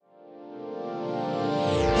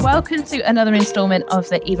Welcome to another instalment of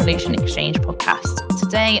the Evolution Exchange podcast.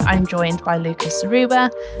 Today, I'm joined by Lukas Zaruba,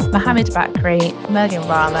 Mohammed Bakri, Mergim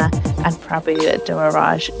Rama, and Prabhu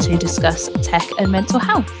Dorairaj to discuss tech and mental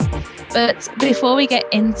health. But before we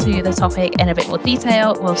get into the topic in a bit more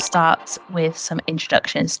detail, we'll start with some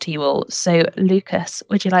introductions to you all. So, Lukas,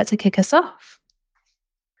 would you like to kick us off?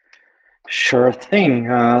 Sure thing.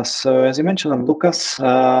 So as you mentioned, I'm Lukas.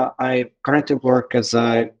 I currently work as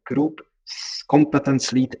a group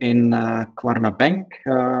competence lead in Klarna Bank.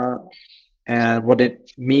 And what it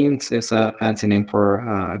means is a fancy name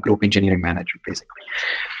for group engineering manager, basically.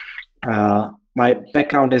 My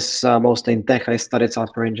background is mostly in tech. I studied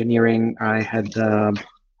software engineering. I had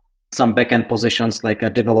some backend positions like a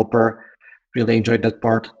developer. Really enjoyed that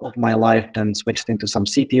part of my life, then switched into some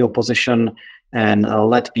CTO position and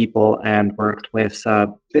led people and worked with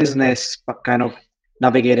business, but kind of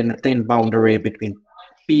navigating a thin boundary between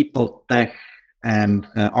people, tech, and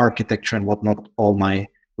architecture and whatnot, all my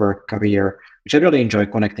work career, which I really enjoy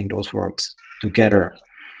connecting those worlds together.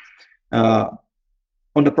 On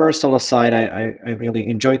the personal side, I really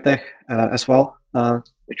enjoy tech as well,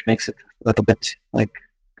 which makes it a little bit like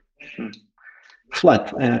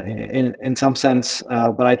flat in some sense,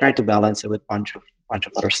 but I try to balance it with bunch of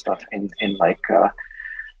other stuff in like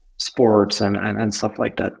sports and stuff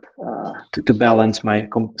like that to balance my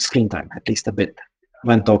screen time at least a bit.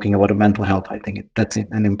 When talking about mental health, I think that's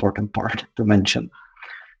an important part to mention.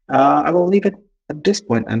 I will leave it at this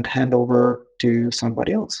point and hand over to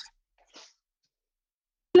somebody else.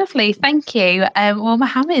 Lovely, thank you. Well,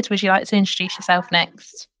 Mohammed, would you like to introduce yourself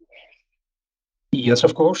next? Yes,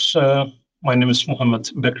 of course. My name is Mohammed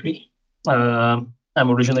Bakri. I'm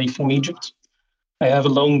originally from Egypt. I have a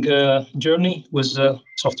long journey with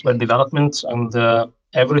software development and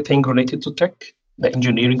everything related to tech, the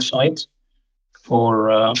engineering side.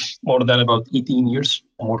 For more than about 18 years,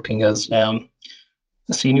 I'm working as a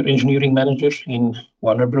senior engineering manager in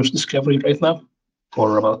Warner Bros. Discovery right now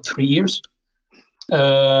for about 3 years.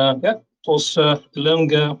 It was a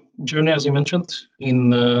long journey, as you mentioned, in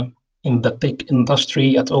the tech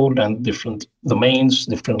industry at all and different domains,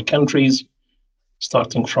 different countries,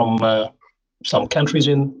 starting from some countries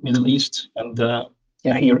in Middle East and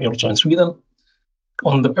here also in Sweden.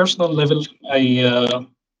 On the personal level,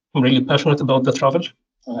 I'm really passionate about the travel.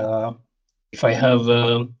 If I have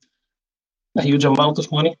a huge amount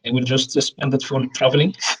of money, I will just spend it for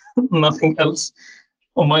traveling, nothing else.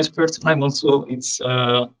 On my spare time also, it's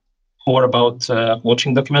more about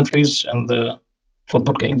watching documentaries and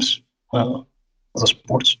football games. As a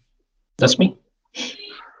sports. That's me.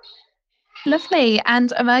 Lovely.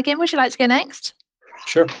 And Mergim, would you like to go next?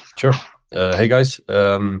 Sure. Hey guys.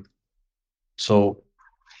 So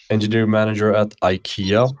engineering manager at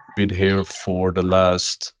IKEA. Been here for the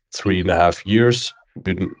last 3.5 years.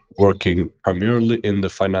 Been working primarily in the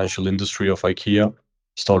financial industry of IKEA.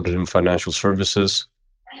 Started in financial services,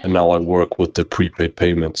 and now I work with the prepaid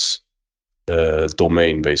payments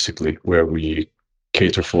domain, basically, where we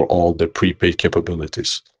cater for all the prepaid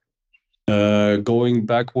capabilities. Going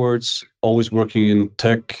backwards, always working in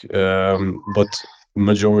tech, but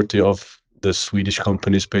majority of the Swedish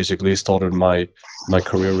companies basically started my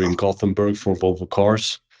career in Gothenburg for Volvo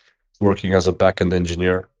Cars, working as a backend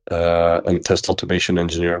engineer and test automation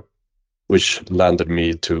engineer, which landed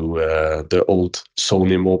me to the old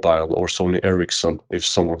Sony Mobile or Sony Ericsson, if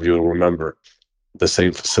some of you remember, the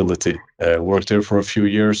same facility. Worked there for a few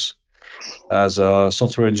years as a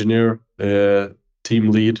software engineer,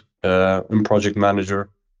 team lead, and project manager,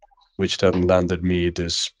 which then landed me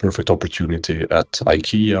this perfect opportunity at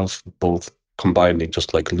IKEA of both combining,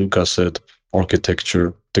 just like Lukas said,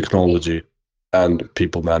 architecture, technology, and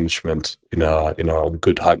people management in a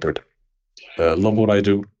good hybrid. Love what I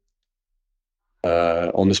do.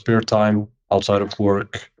 On the spare time, outside of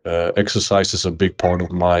work, exercise is a big part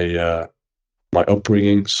of my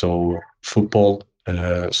upbringing. So football,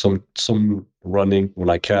 some running when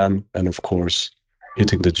I can, and of course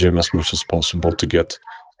hitting the gym as much as possible to get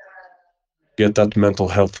that mental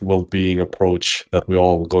health well-being approach that we're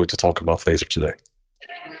all going to talk about later today.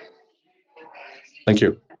 Thank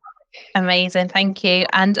you. Amazing, thank you.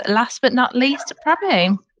 And last but not least,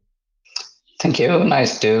 Prabhu. Thank you.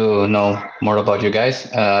 Nice to know more about you guys.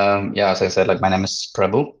 As I said, my name is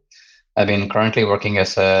Prabhu. I've been currently working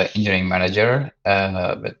as an engineering manager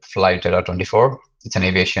with Flight 24. It's an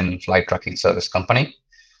aviation flight tracking service company.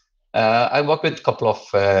 I work with a couple of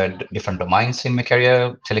different domains in my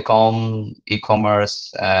career: telecom,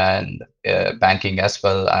 e-commerce, and banking as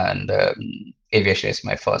well. And aviation is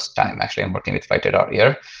my first time actually. I'm working with Flight Radar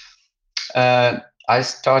here. I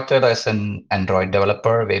started as an Android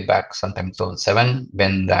developer way back sometime 2007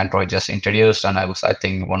 when the Android just introduced, and I was, I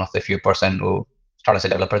think, one of the few person who started as a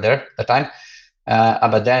developer there at the time.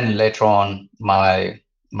 But then later on, I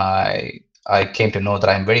came to know that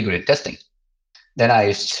I'm very good at testing. Then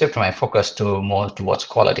I shifted my focus to more towards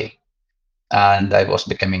quality. And I was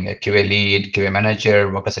becoming a QA lead, QA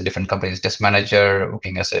manager, worked as a different companies, test manager,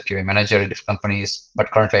 working as a QA manager in different companies.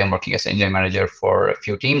 But currently I'm working as an engineering manager for a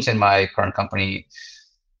few teams in my current company,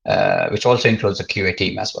 which also includes a QA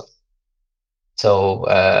team as well. So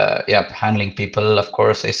yeah, handling people, of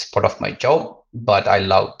course, is part of my job, but I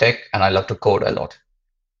love tech and I love to code a lot.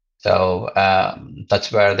 So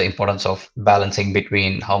that's where the importance of balancing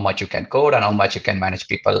between how much you can code and how much you can manage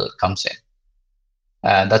people comes in.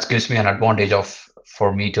 That gives me an advantage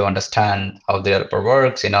for me to understand how the developer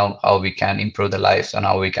works, how we can improve the lives and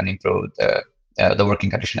how we can improve the working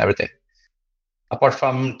condition, everything. Apart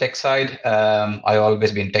from tech side, I've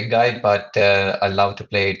always been tech guy, but I love to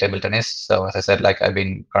play table tennis. So as I said, like I've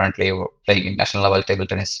been currently playing international level table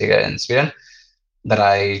tennis here in Sweden.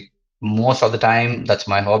 Most of the time, that's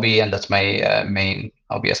my hobby and that's my main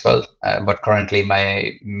hobby as well. But currently,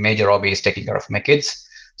 my major hobby is taking care of my kids.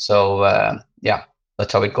 So yeah,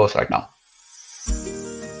 that's how it goes right now.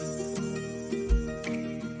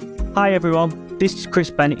 Hi everyone, this is Chris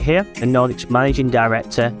Bennett here, the Nordics Managing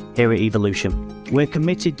Director here at Evolution. We're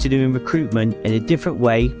committed to doing recruitment in a different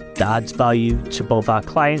way that adds value to both our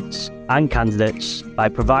clients and candidates by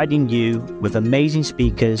providing you with amazing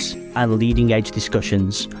speakers and leading edge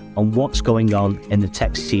discussions on what's going on in the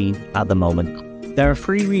tech scene at the moment. There are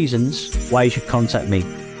 3 reasons why you should contact me.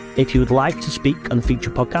 If you would like to speak on a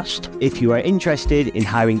future podcast, if you are interested in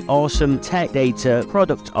hiring awesome tech, data,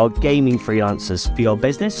 product or gaming freelancers for your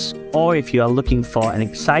business, or if you are looking for an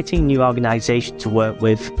exciting new organization to work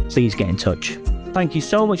with, please get in touch. Thank you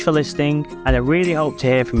so much for listening, and I really hope to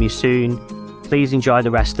hear from you soon. Please enjoy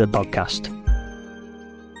the rest of the podcast.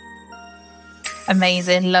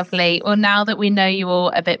 Amazing, lovely. Well, now that we know you all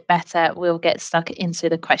a bit better, we'll get stuck into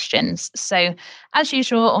the questions. So, as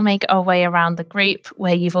usual, we'll make our way around the group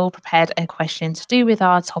where you've all prepared a question to do with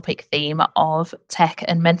our topic theme of tech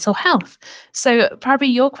and mental health. So,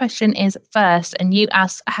 Prabhu, your question is first, and you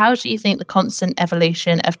ask, how do you think the constant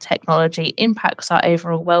evolution of technology impacts our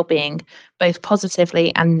overall well-being, both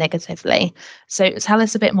positively and negatively? So, tell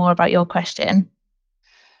us a bit more about your question.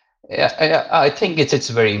 Yeah, I think it's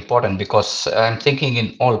very important because I'm thinking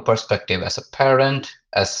in all perspective as a parent,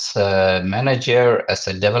 as a manager, as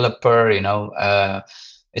a developer.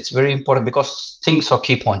 It's very important because things are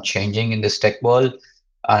keep on changing in this tech world.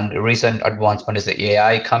 And recent advancement is the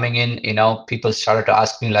AI coming in. People started to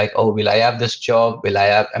ask me like, "Oh, will I have this job? Will I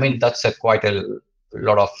have?" I mean, that's quite a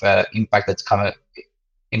lot of impact that's coming,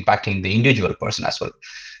 impacting the individual person as well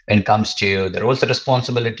when it comes to the roles and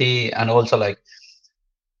responsibility, and also like.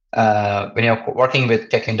 When you're working with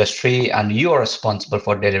tech industry and you are responsible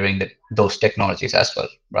for delivering those technologies as well,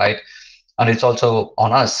 right? And it's also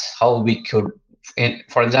on us how we could,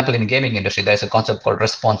 for example, in the gaming industry, there's a concept called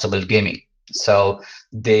responsible gaming. So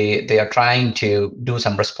they are trying to do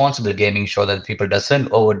some responsible gaming, so that people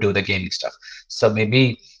doesn't overdo the gaming stuff. So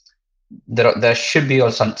maybe there should be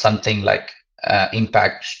also something like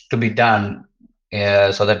impact to be done,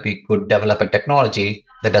 so that we could develop a technology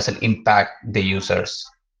that doesn't impact the users.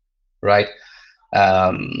 Right.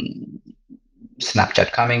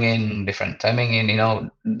 Snapchat coming in, different timing in,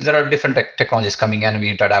 there are different technologies coming in, we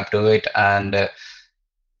need to adapt to it. And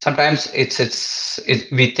sometimes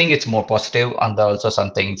we think it's more positive, and also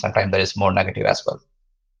sometimes there is more negative as well.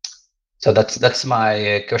 So that's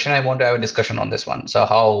my question. I want to have a discussion on this one. So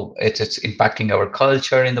how it's impacting our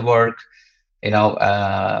culture in the work,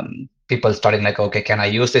 people starting like, okay, can I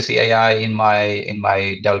use this AI in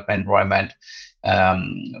my development environment?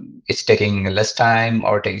 It's taking less time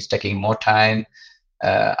or it's taking more time,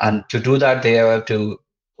 and to do that they have to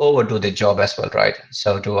overdo the job as well, right?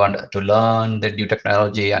 So to learn the new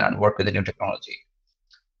technology and work with the new technology.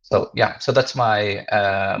 So yeah, so that's my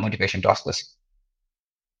motivation to ask this.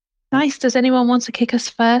 Nice. Does anyone want to kick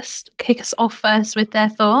us off first with their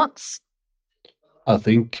thoughts? I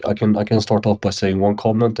think I can start off by saying one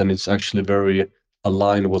comment, and it's actually very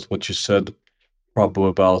aligned with what you said, Prabhu,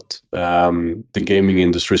 about the gaming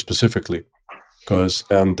industry specifically,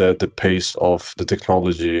 and the pace of the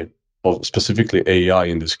technology of specifically AI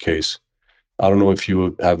in this case. I don't know if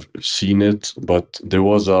you have seen it, but there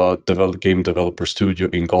was a game developer studio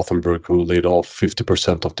in Gothenburg who laid off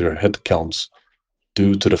 50% of their headcounts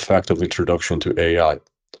due to the fact of introduction to AI.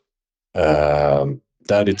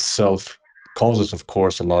 That itself causes, of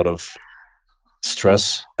course, a lot of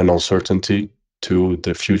stress and uncertainty to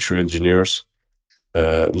the future engineers.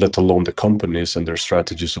 let alone the companies and their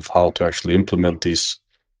strategies of how to actually implement these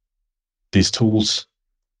tools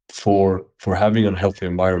for having a healthy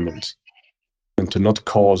environment and to not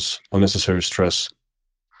cause unnecessary stress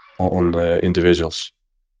on individuals.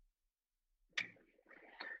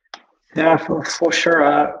 Yeah, for sure.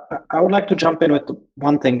 I would like to jump in with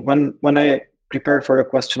one thing. When I prepared for the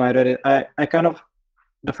question, I read it. I kind of,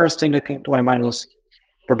 the first thing that came to my mind was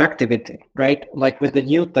productivity, right? Like with the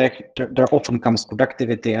new tech, there often comes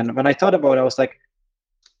productivity. And when I thought about it, I was like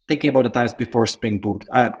thinking about the times before Spring Boot.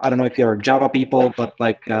 I don't know if you're Java people, but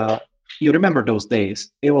like you remember those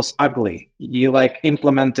days. It was ugly. You like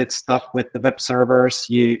implemented stuff with the web servers.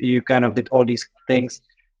 You kind of did all these things.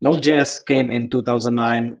 Node.js came in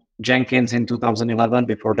 2009. Jenkins in 2011.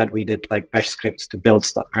 Before that, we did like bash scripts to build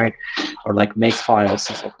stuff, right? Or like make files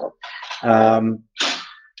and so forth.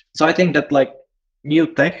 So I think that like new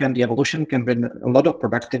tech and the evolution can bring a lot of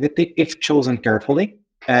productivity if chosen carefully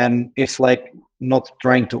and if like not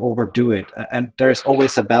trying to overdo it. And there's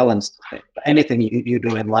always a balance to it. Anything you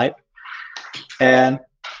do in life. And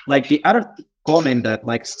like the other comment that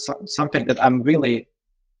like something that I'm really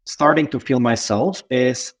starting to feel myself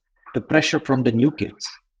is the pressure from the new kids.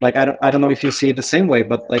 Like I don't know if you see it the same way,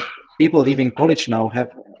 but like people leaving college now have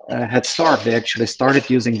head start. They actually started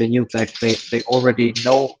using the new tech. They already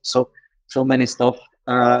know so many stuff,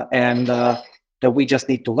 and that we just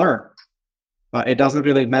need to learn. But it doesn't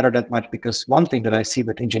really matter that much because one thing that I see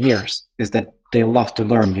with engineers is that they love to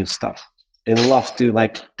learn new stuff. They love to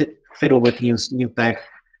like fiddle with new tech,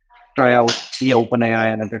 try out the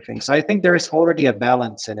OpenAI and everything. So I think there is already a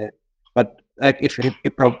balance in it, but like if it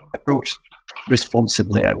approached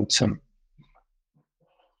responsibly, I would say.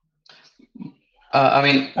 I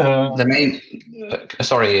mean, the main.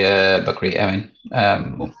 Sorry, Bakri. I mean,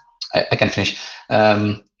 I can finish.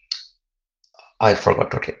 I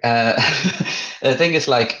forgot. Okay. The thing is,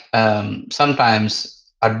 like, sometimes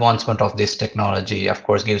advancement of this technology, of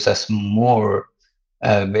course, gives us more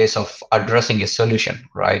ways of addressing a solution,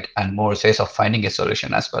 right, and more ways of finding a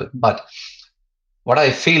solution as well. But what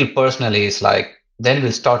I feel personally is like then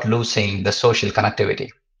we'll start losing the social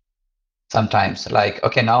connectivity. Sometimes, like,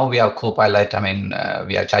 okay, now we have Copilot. I mean,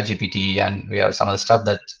 we have ChatGPT, and we have some of the stuff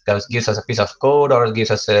that gives us a piece of code or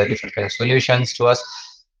gives us different kind of solutions to us.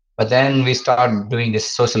 But then we start doing this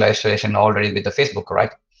social isolation already with the Facebook,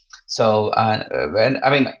 right? So, when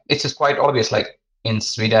I mean, it's just quite obvious. Like in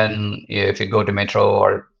Sweden, if you go to metro,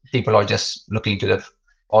 or people are just looking to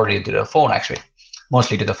already to the phone, actually,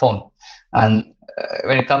 mostly to the phone. And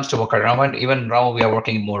when it comes to work environment, even now we are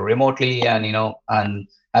working more remotely, and and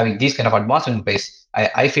having these kind of advancement in place,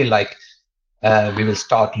 I feel like we will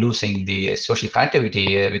start losing the social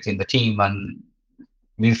connectivity within the team, and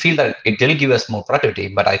we feel that it will give us more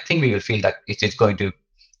productivity, but I think we will feel that it is going to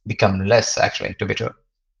become less, actually, to be true.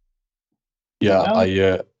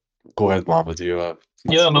 Yeah, go ahead, Mohammed. You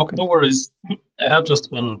no worries. I have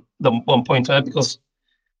just one point to add, because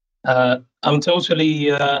I'm totally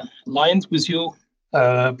aligned with you,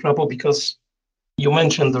 Prabhu, because you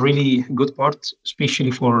mentioned the really good part,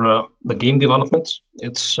 especially for the game development.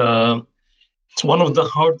 It's one of the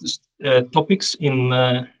hardest topics in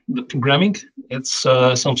the programming. It's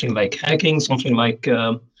something like hacking, something like,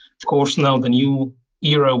 of course, now the new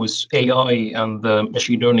era with AI and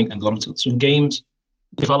machine learning and lots of games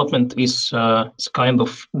development is kind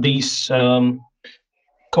of these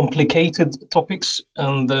complicated topics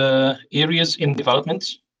and areas in development.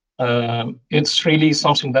 It's really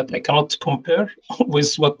something that I cannot compare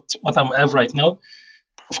with what I have right now.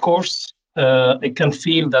 Of course, I can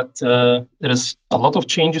feel that there is a lot of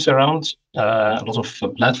changes around, a lot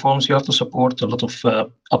of platforms you have to support, a lot of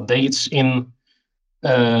updates in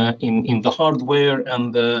the hardware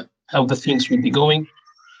and how the things will be going.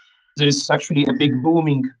 There is actually a big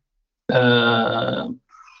booming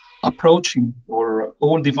approach for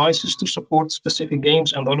all devices to support specific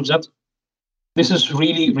games and all of that. This is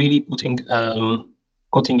really putting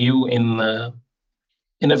you in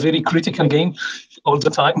a very critical game all the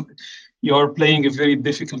time. You're playing a very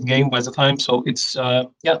difficult game by the time, so it's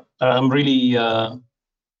I'm really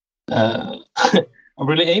I'm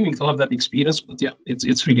really aiming to have that experience, but yeah,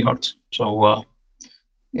 it's really hard. So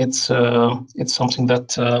it's something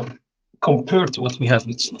that compared to what we have,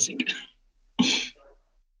 it's nothing.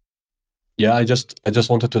 Yeah, I just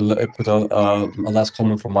wanted to put a last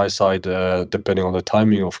comment from my side, depending on the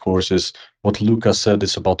timing, of course, is what Lukas said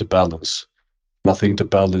is about the balance. And I think the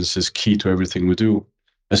balance is key to everything we do,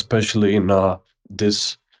 especially in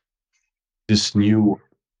this new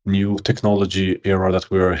technology era that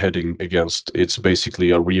we are heading against. It's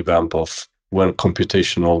basically a revamp of when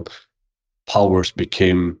computational powers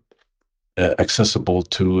became accessible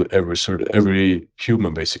to every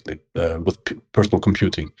human, basically, with personal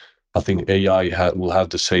computing. I think AI will have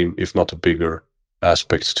the same, if not a bigger,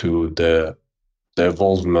 aspects to the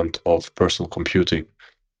involvement of personal computing.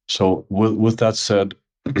 So with that said,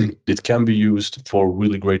 it can be used for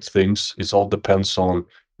really great things. It all depends on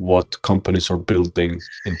what companies are building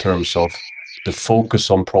in terms of the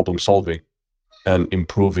focus on problem solving and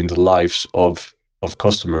improving the lives of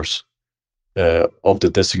customers, of the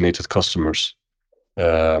designated customers,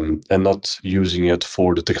 and not using it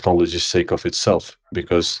for the technology's sake of itself,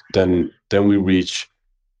 because then we reach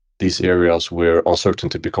these areas where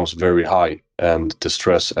uncertainty becomes very high, and the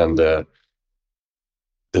stress and the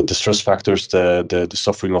stress factors, the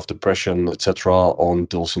suffering of depression, etc., on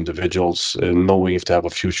those individuals, knowing if they have a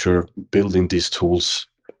future, building these tools,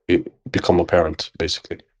 it become apparent,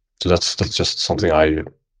 basically. So that's just something I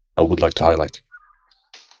would like to highlight.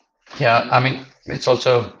 Yeah, I mean, it's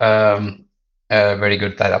also very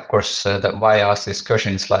good that, of course, that why I ask this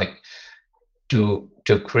question is like to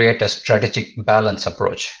create a strategic balance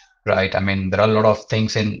approach, right? I mean, there are a lot of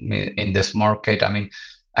things in this market. I mean,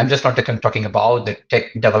 I'm just not talking about the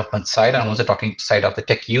tech development side. I'm also talking side of the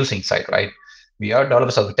tech using side, right? We are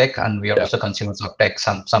developers of the tech, and we are also consumers of tech.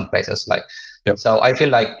 Some places like. Yep. So I feel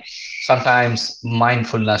like sometimes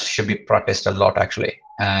mindfulness should be practiced a lot, actually,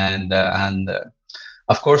 and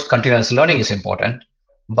of course, continuous learning is important,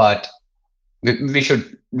 but we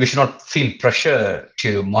should not feel pressure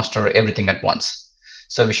to master everything at once.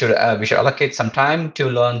 So we should allocate some time to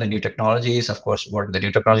learn the new technologies. Of course, what are the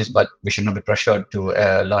new technologies, but we should not be pressured to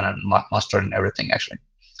learn and master in everything, actually.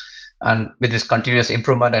 And with this continuous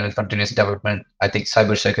improvement and continuous development, I think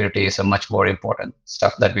cybersecurity is a much more important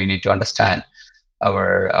stuff that we need to understand.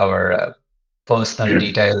 Our personal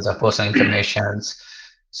details, our personal informations.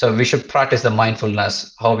 So we should practice the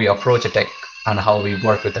mindfulness, how we approach a tech and how we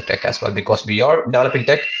work with the tech as well, because we are developing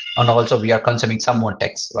tech and also we are consuming someone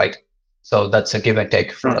techs, right? So that's a give and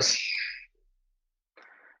take for us.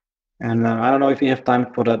 And I don't know if you have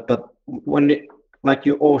time for that, but like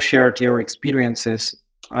you all shared your experiences,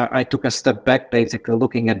 I took a step back, basically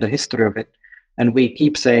looking at the history of it. And we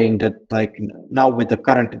keep saying that, like, now with the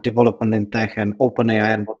current development in tech and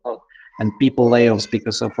OpenAI and whatnot, and people layoffs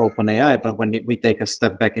because of OpenAI, but when we take a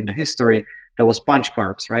step back in the history, there was punch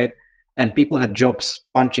cards, right? And people had jobs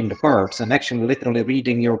punching the cards and actually literally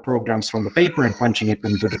reading your programs from the paper and punching it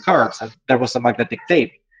into the cards. And there was a magnetic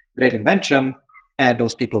tape, great invention, and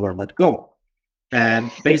those people were let go.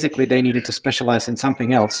 And basically, they needed to specialize in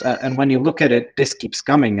something else. And when you look at it, this keeps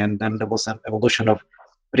coming. And then there was an evolution of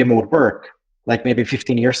remote work. Like maybe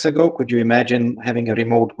 15 years ago, could you imagine having a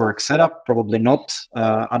remote work setup? Probably not,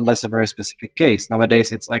 unless a very specific case.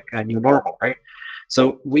 Nowadays, it's like a new normal, right?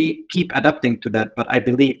 So we keep adapting to that. But I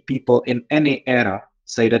believe people in any era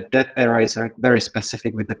say that that era is very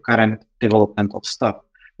specific with the current development of stuff.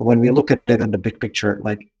 But when we look at it in the big picture,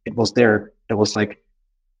 like it was there was like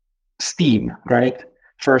steam, right?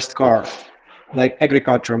 First car, like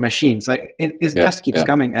agricultural machines, like it just keeps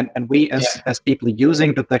coming. And we as people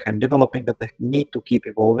using the tech and developing the tech need to keep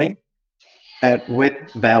evolving with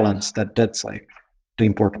balance. That's like the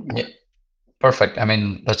important part. Yeah. Perfect. I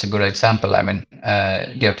mean, that's a good example. I mean,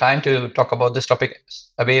 do you have time to talk about this topic,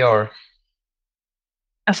 Abi, or?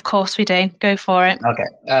 Of course we do. Go for it. Okay.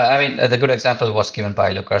 I mean, the good example was given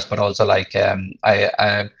by Lukas, but also like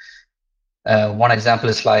one example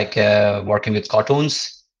is like working with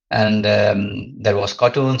cartoons, and there was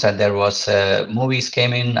cartoons, and there was movies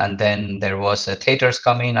came in, and then there was theaters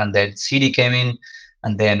come in, and then CD came in,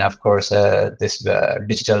 and then of course this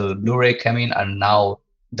digital Blu-ray came in, and now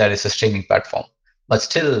there is a streaming platform. But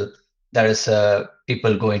still, there is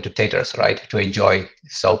people going to theaters, right, to enjoy.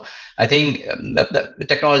 So I think the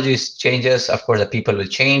technology changes. Of course, the people will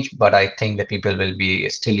change, but I think the people will be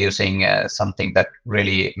still using something that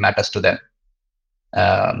really matters to them.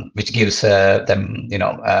 Which gives them,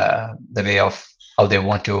 the way of how they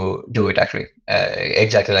want to do it, actually.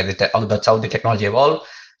 Exactly like that's how the technology evolved.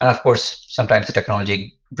 And of course, sometimes the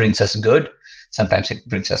technology brings us good, sometimes it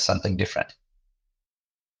brings us something different.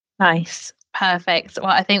 Nice. Perfect.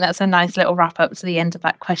 Well, I think that's a nice little wrap up to the end of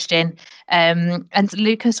that question. And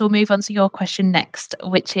Lukas, we'll move on to your question next,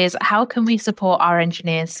 which is how can we support our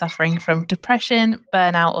engineers suffering from depression,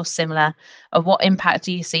 burnout, or similar? Or what impact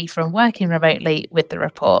do you see from working remotely with the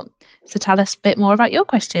report? So tell us a bit more about your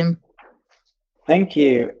question. Thank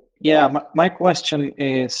you. Yeah, my question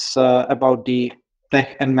is about the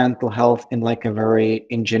tech and mental health in like a very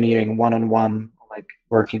engineering one-on-one, like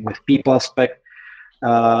working with people aspect,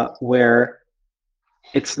 where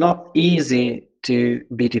it's not easy to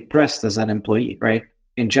be depressed as an employee, right?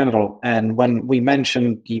 in general. And when we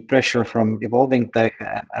mentioned the pressure from evolving tech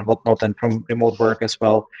and whatnot, and from remote work as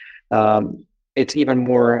well, it's even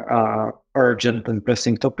more urgent and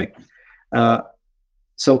pressing topic.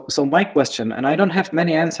 So my question, and I don't have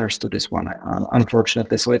many answers to this one,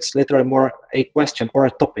 unfortunately. So it's literally more a question or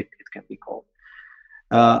a topic, it can be called.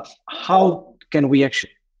 How can we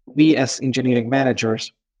as engineering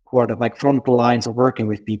managers who are the front lines of working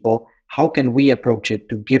with people, how can we approach it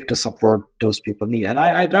to give the support those people need? And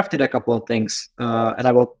I drafted a couple of things, and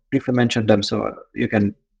I will briefly mention them so you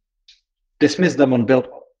can dismiss them and build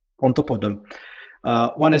on top of them.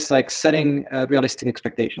 One is setting realistic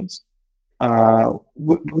expectations.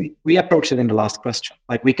 We approached it in the last question.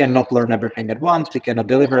 We cannot learn everything at once, we cannot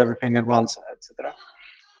deliver everything at once, etc.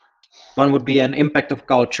 One would be an impact of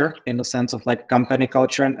culture in the sense of company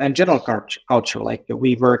culture and general culture.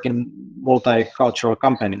 We work in multicultural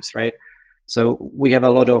companies, right? So we have a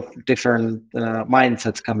lot of different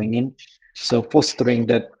mindsets coming in. So fostering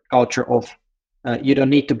that culture of you don't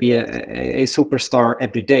need to be a superstar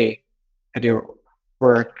every day at your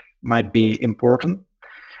work might be important.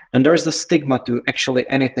 And there's the stigma to actually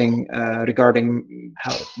anything regarding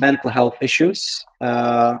mental health issues.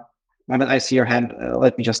 Mohammed, I see your hand.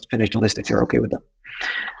 Let me just finish the list if you're okay with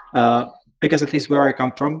that. Because at least where I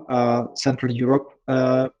come from, Central Europe,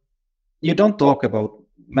 you don't talk about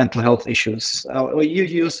mental health issues. You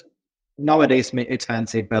use, nowadays it's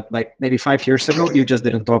fancy, but maybe 5 years ago, you just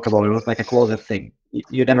didn't talk about it. It was a closet thing.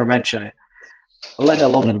 You never mention it, let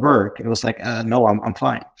alone at work. It was no, I'm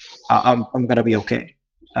fine. I'm gonna be okay.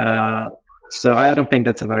 So I don't think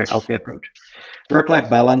that's a very healthy approach. Work-life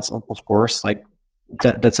balance, of course,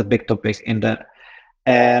 that's a big topic in that.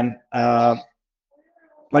 And there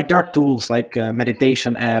are tools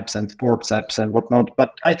meditation apps and sports apps and whatnot,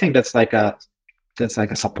 but I think that's a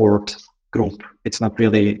support group. It's not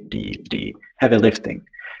really the heavy lifting.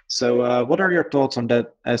 So what are your thoughts on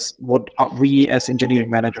that, as what we as engineering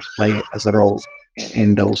managers play as a role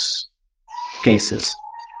in those cases?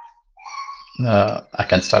 I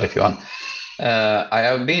can start if you want. I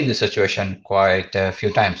have been in this situation quite a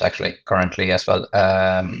few times, actually, currently as well.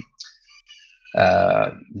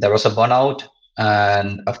 There was a burnout,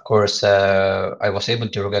 and of course, I was able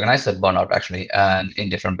to recognize that burnout actually, and in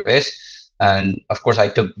different ways. And of course, I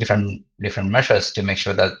took different measures to make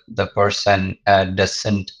sure that the person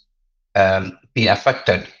doesn't be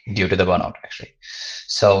affected due to the burnout actually.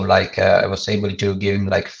 So I was able to give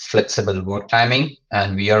him flexible work timing,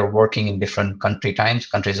 and we are working in different country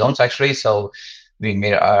zones actually. So we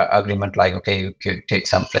made our agreement okay, you could take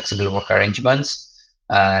some flexible work arrangements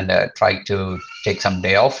and try to take some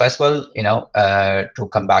day off as well, to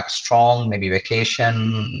come back strong, maybe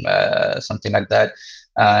vacation, something like that.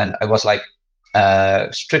 And I was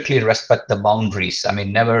strictly respect the boundaries. I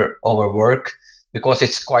mean, never overwork, because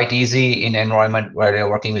it's quite easy in an environment where you're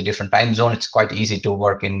working with different time zones. It's quite easy to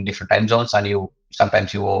work in different time zones, and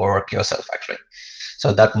sometimes you overwork yourself actually.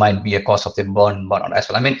 So that might be a cause of the burnout as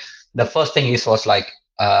well. I mean, the first thing was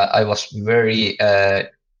I was very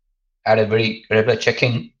at a very regular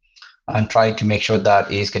check-in and try to make sure that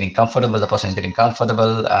he's getting comfortable, the person is getting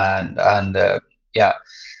comfortable, and I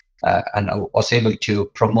was able to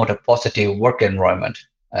promote a positive work environment,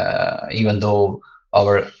 even though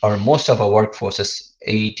our most of our workforce is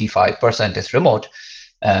 85% is remote,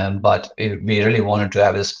 but we really wanted to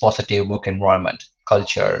have this positive work environment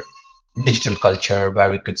culture, digital culture, where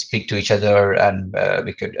we could speak to each other and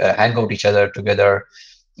we could hang out each other together.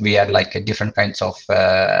 We had different kinds of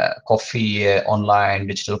coffee online,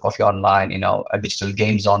 digital coffee online, digital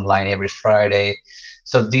games online every Friday.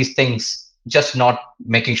 So these things, just not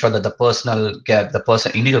making sure that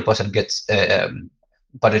individual person gets,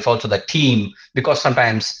 but it's also the team, because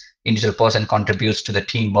sometimes individual person contributes to the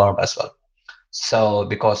team work as well. So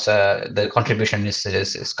because the contribution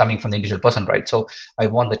is coming from the individual person, right? So I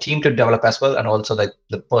want the team to develop as well, and also that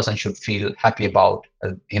the person should feel happy about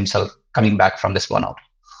himself coming back from this burnout.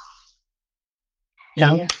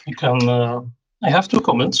 Yeah, I can. I have 2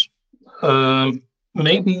 comments.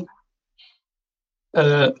 Maybe,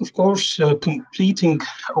 of course, completing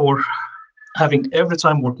or having every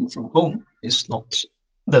time working from home is not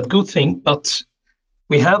that good thing, but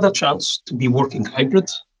we have a chance to be working hybrid.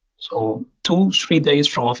 So 2-3 days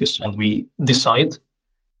from office, and we decide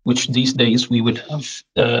which these days we would have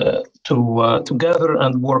to gather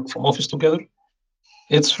and work from office together.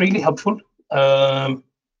 It's really helpful.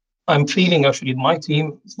 I'm feeling actually my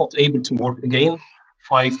team is not able to work again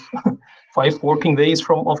 5 working days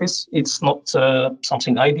from office. It's not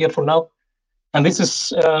something ideal for now. And this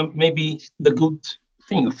is maybe the good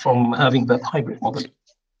thing from having that hybrid model.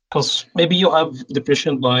 Because maybe you have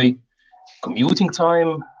depression by commuting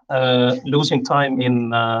time, losing time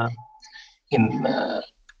in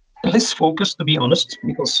less focus, to be honest,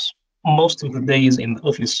 because most of the days in the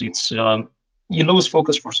office, it's you lose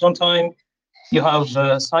focus for some time. You have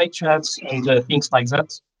side chats and things like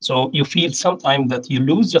that. So you feel sometimes that you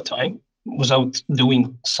lose the time without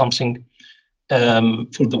doing something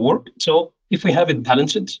for the work. So if we have it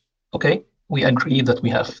balanced, okay, we agree that we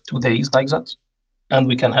have 2 days like that, and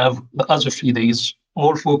we can have the other 3 days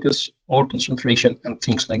more focus, more concentration, and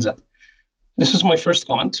things like that. This is my first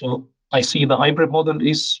comment. So I see the hybrid model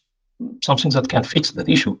is something that can fix that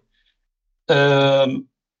issue.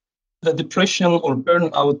 The depression or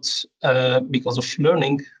burnout because of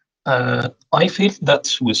learning, I feel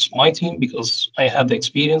that with my team because I had the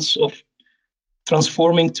experience of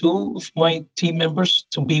transforming 2 of my team members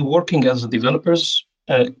to be working as developers,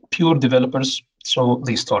 pure developers. So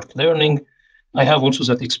they start learning. I have also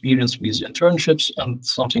that experience with internships and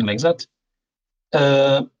something like that.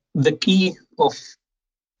 The key of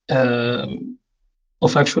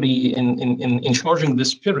actually in charging the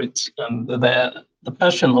spirit and the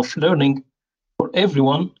passion of learning for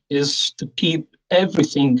everyone is to keep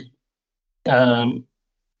everything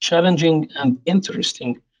challenging and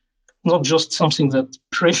interesting, not just something that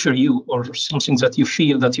pressure you or something that you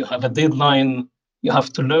feel that you have a deadline, you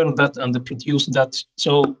have to learn that and produce that.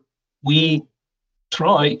 So we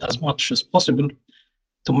try as much as possible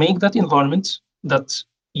to make that environment that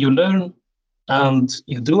you learn and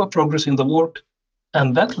you do a progress in the work.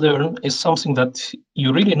 And that learn is something that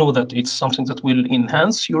you really know that it's something that will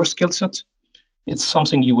enhance your skill set. It's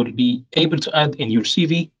something you will be able to add in your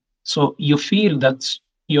CV. So you feel that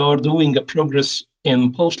you're doing a progress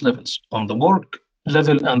in both levels, on the work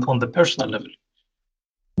level and on the personal level.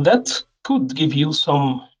 That could give you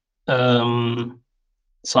some how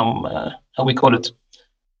we call it,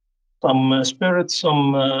 some spirit,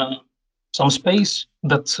 some space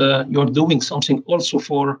that you're doing something also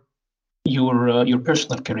for your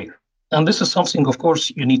personal career. And this is something, of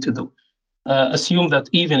course, you need to do. Assume that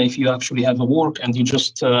even if you actually have a work and you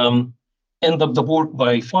just end up the work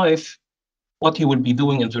by 5, what you will be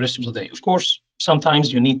doing in the rest of the day. Of course,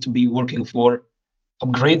 sometimes you need to be working for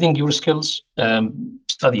upgrading your skills,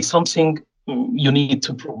 study something, you need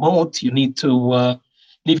to promote, you need to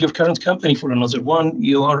leave your current company for another one,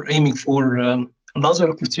 you are aiming for another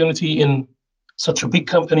opportunity in such a big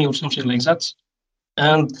company or something like that.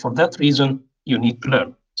 And for that reason, you need to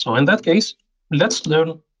learn. So in that case, let's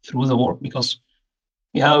learn through the work because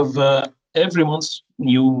we have every month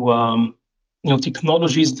new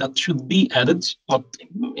technologies that should be added, not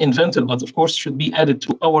invented, but of course should be added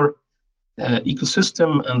to our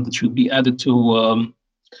ecosystem and should be added to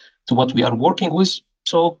what we are working with.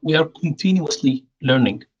 So we are continuously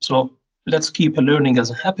learning. So let's keep learning as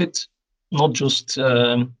a habit, not just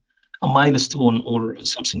a milestone or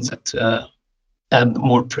something that add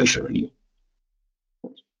more pressure on you.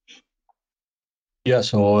 Yeah,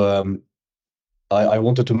 so I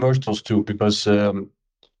wanted to merge those two because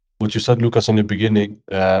what you said, Lucas, in the beginning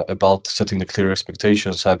about setting the clear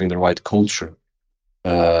expectations, having the right culture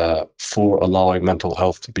for allowing mental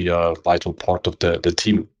health to be a vital part of the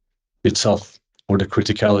team itself, or the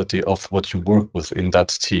criticality of what you work with in that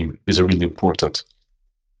team is really important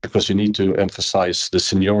because you need to emphasize the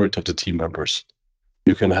seniority of the team members.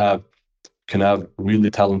 You can have really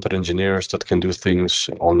talented engineers that can do things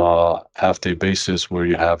on a half-day basis where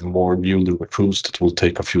you have more newly recruits that will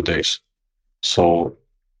take a few days. So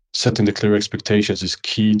setting the clear expectations is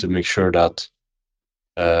key to make sure that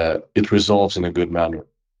it resolves in a good manner.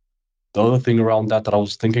 The other thing around that I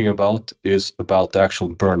was thinking about is about the actual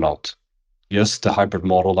burnout. Yes, the hybrid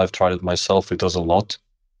model, I've tried it myself. It does a lot,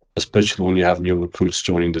 especially when you have new recruits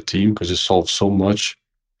joining the team because it solves so much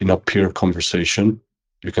in a peer conversation.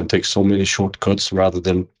 You can take so many shortcuts rather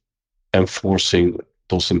than enforcing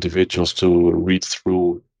those individuals to read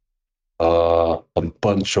through a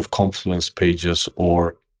bunch of Confluence pages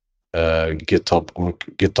or GitHub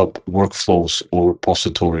workflows or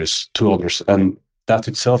repositories to others. And that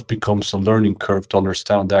itself becomes a learning curve to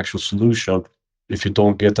understand the actual solution if you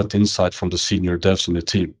don't get that insight from the senior devs in the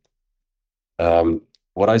team.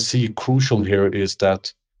 What I see crucial here is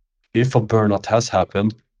that if a burnout has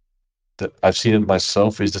happened, that I've seen it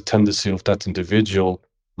myself, is the tendency of that individual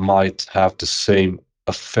might have the same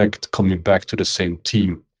effect coming back to the same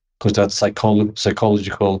team, because that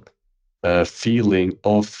psychological feeling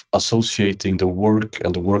of associating the work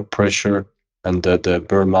and the work pressure and the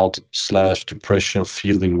burnout / depression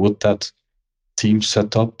feeling with that team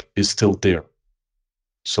setup is still there.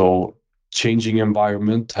 So changing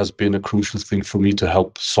environment has been a crucial thing for me to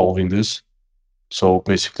help solving this. So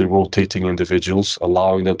basically rotating individuals,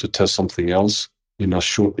 allowing them to test something else in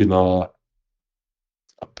a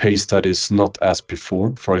pace that is not as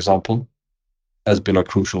before, for example, has been a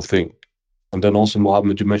crucial thing. And then also,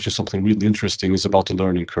 Mohammed, you mentioned something really interesting is about the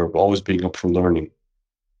learning curve, always being up for learning.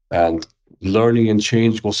 And learning and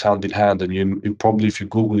change goes hand in hand. And you probably, if you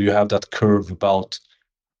Google, you have that curve about,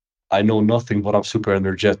 I know nothing, but I'm super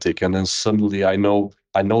energetic. And then suddenly I know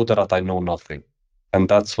that I know nothing. And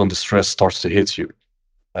that's when the stress starts to hit you.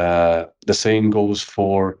 The same goes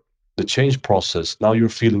for the change process. Now you're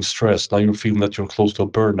feeling stressed. Now you're feeling that you're close to a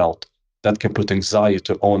burnout. That can put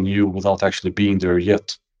anxiety on you without actually being there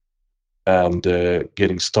yet. And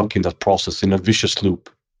getting stuck in that process in a vicious loop.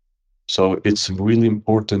 So it's really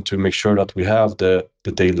important to make sure that we have the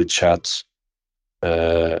daily chats,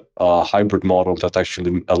 a hybrid model that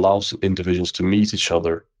actually allows individuals to meet each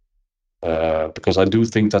other. Because I do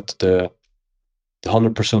think that the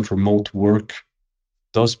 100% remote work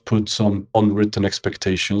does put some unwritten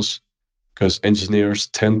expectations, because engineers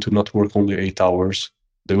tend to not work only 8 hours.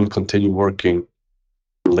 They will continue working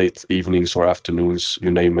late evenings or afternoons,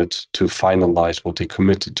 you name it, to finalize what they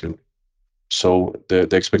committed to. So the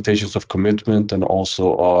expectations of commitment and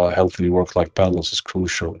also a healthy work-life balance is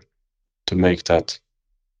crucial to make that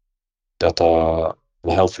a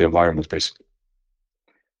healthy environment, basically.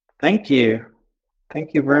 Thank you.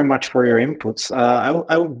 Thank you very much for your inputs.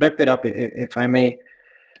 I will back it up, if I may,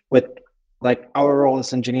 with like our role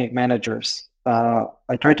as engineering managers.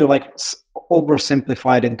 I try to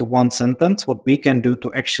oversimplify it into one sentence, what we can do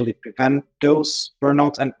to actually prevent those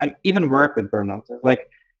burnouts and even work with burnouts. Like,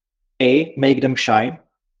 A, make them shine,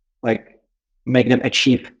 like make them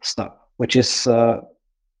achieve stuff, which is,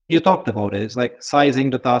 you talked about it. It's like sizing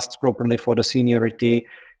the tasks properly for the seniority,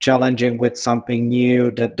 challenging with something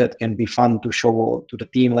new that can be fun to show to the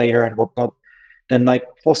team later and whatnot. Then like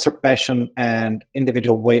foster passion and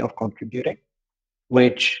individual way of contributing,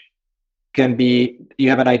 which can be, you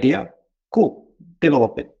have an idea, cool,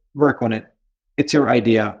 develop it, work on it. It's your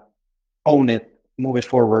idea, own it, move it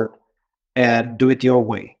forward, and do it your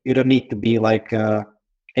way. You don't need to be like a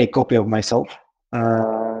copy of myself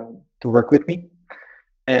to work with me.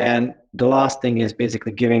 And the last thing is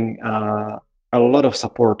basically giving a lot of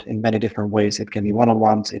support in many different ways. It can be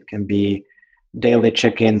one-on-ones, it can be daily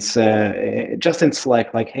check-ins, just in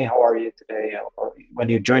Slack, like, hey, how are you today? Or when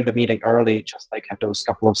you join the meeting early, just like have those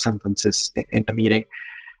couple of sentences in the meeting.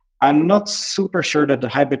 I'm not super sure that the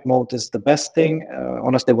hybrid mode is the best thing.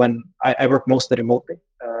 Honestly, when I work mostly remotely,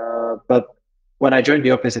 but when I join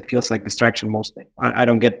the office, it feels like distraction mostly. I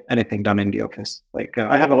don't get anything done in the office. Like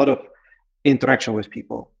I have a lot of interaction with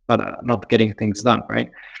people, but not getting things done, right?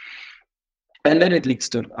 And then it leads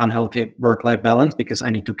to unhealthy work-life balance because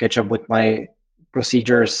I need to catch up with my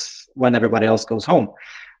procedures when everybody else goes home.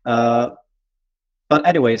 But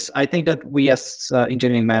anyways, I think that we as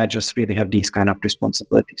engineering managers really have these kind of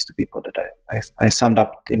responsibilities to people that I summed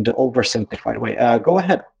up in the oversimplified way. Go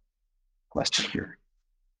ahead. Question here.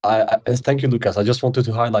 I thank you, Lukas. I just wanted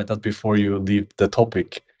to highlight that before you leave the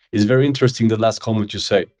topic. It's very interesting, the last comment you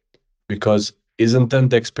say, because isn't then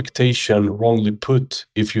the expectation wrongly put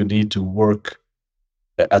if you need to work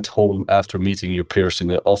at home after meeting your peers in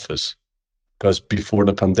the office? Because before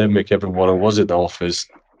the pandemic, everyone was in the office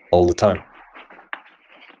all the time.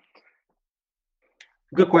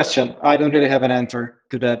 Good question. I don't really have an answer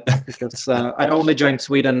to that because I only joined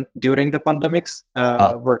Sweden during the pandemics,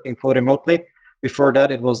 working fully remotely. Before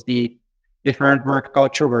that, it was the different work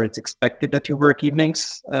culture where it's expected that you work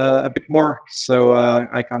evenings a bit more. So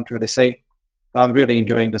I can't really say. I'm really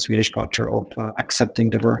enjoying the Swedish culture of accepting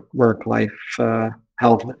the work-life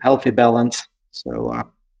healthy balance. So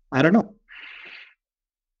I don't know.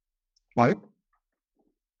 Why?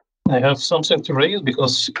 I have something to raise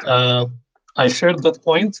because I shared that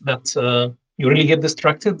point that you really get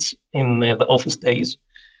distracted in the office days.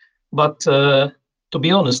 But to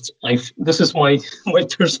be honest, this is my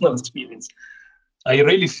personal experience. I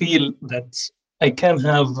really feel that I can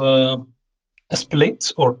have a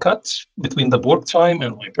split or cut between the work time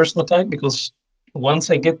and my personal time, because once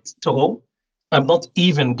I get to home, I'm not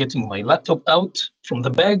even getting my laptop out from the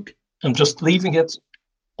bag. I'm just leaving it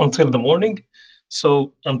until the morning.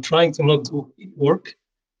 So I'm trying to not do work.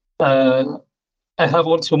 I have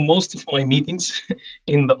also most of my meetings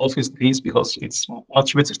in the office days because it's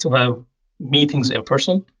much better to have meetings in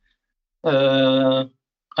person. I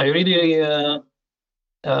really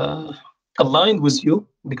aligned with you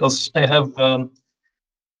because I have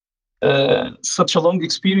such a long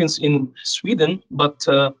experience in Sweden, but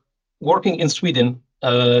working in Sweden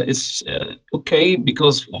is okay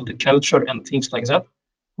because of the culture and things like that.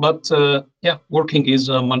 But yeah, working in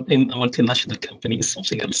a multinational company is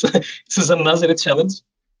something else. This is another challenge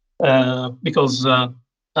because,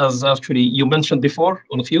 as actually you mentioned before,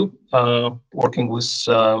 all of you, working with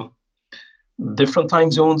different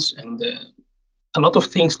time zones and a lot of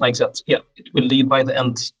things like that. Yeah, it will lead by the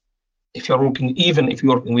end. If you're working, even if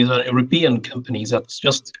you're working with an European company that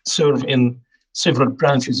just serve in several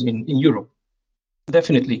branches in Europe,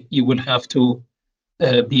 definitely you will have to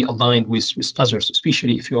be aligned with others,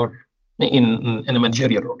 especially if you're in a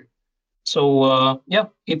managerial role. So yeah,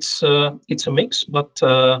 it's a mix, but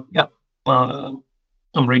yeah,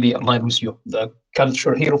 I'm really aligned with you. The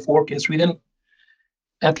culture here of work in Sweden,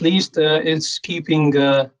 at least, is keeping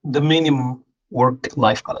the minimum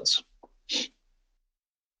work-life balance.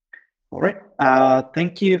 All right.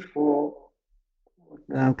 Thank you for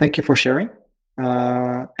sharing.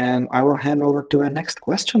 And I will hand over to our next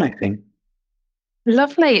question, I think.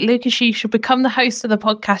 Lovely. Lukas, you should become the host of the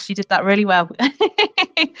podcast. You did that really well.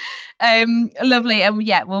 Lovely.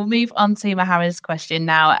 Yeah, we'll move on to Mohammed's question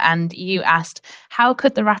now. And you asked, how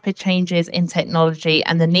could the rapid changes in technology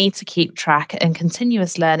and the need to keep track and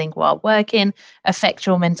continuous learning while working affect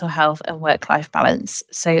your mental health and work-life balance?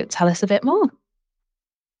 So tell us a bit more.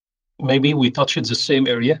 Maybe we touched the same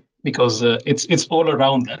area because it's all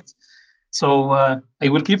around that. So I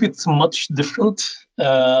will keep it much different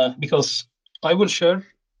because I will share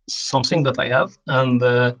something that I have, and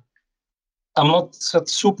I'm not that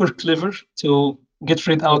super clever to get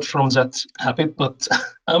rid out from that habit, but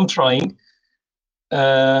I'm trying.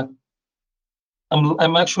 I'm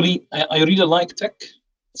actually, I really like tech.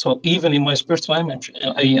 So even in my spare time,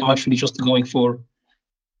 I am actually just going for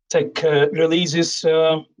tech releases,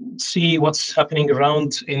 see what's happening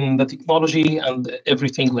around in the technology and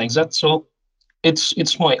everything like that. So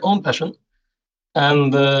it's my own passion.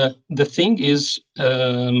 And the thing is,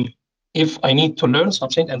 if I need to learn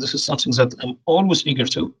something, and this is something that I'm always eager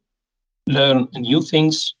to learn new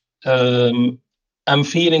things, I'm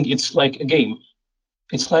feeling it's like a game.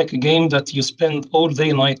 It's like a game that you spend all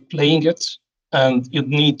day night playing it, and you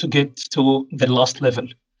need to get to the last level.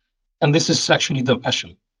 And this is actually the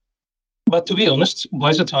passion. But to be honest,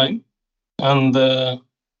 by the time, and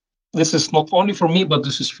this is not only for me, but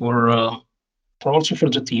this is for also for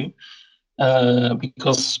the team,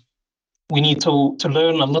 because we need to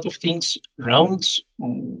learn a lot of things around.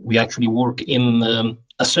 We actually work in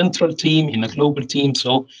a central team, in a global team,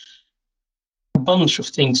 so a bunch of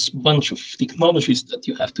things, bunch of technologies that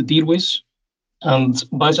you have to deal with. And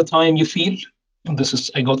by the time you feel, and this is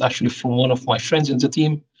I got actually from one of my friends in the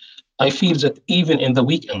team, I feel that even in the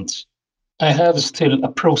weekends, I have still a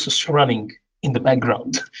process running in the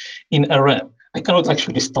background in a RAM. I cannot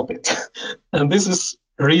actually stop it. And this is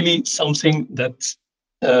really something that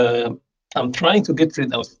I'm trying to get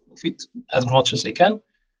rid of it as much as I can.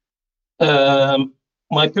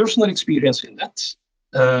 My personal experience in that,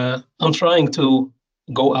 I'm trying to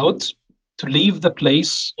go out, to leave the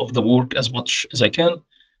place of the work as much as I can.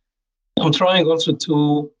 I'm trying also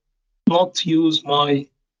to not use my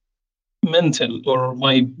mental or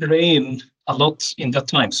my brain a lot in that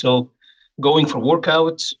time. So going for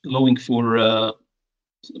workouts, going for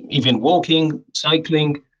even walking,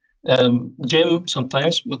 cycling, gym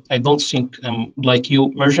sometimes, but I don't think I'm like you,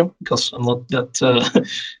 Mergim, because I'm not that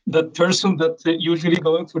that person that usually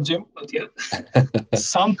going for gym. But yeah,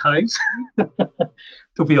 sometimes,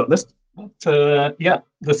 to be honest. But yeah,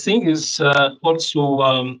 the thing is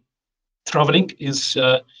also traveling is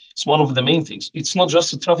one of the main things. It's not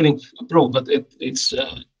just traveling abroad, but it's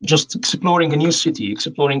just exploring a new city,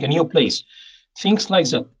 exploring a new place, things like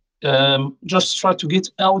that. Just try to get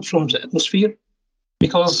out from the atmosphere,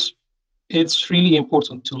 because it's really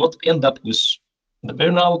important to not end up with the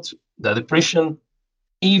burnout, the depression.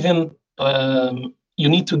 Even you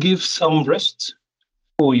need to give some rest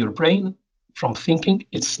for your brain from thinking.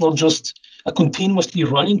 It's not just a continuously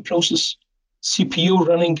running process, CPU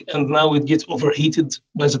running, and now it gets overheated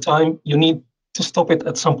by the time you need to stop it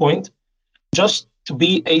at some point, just to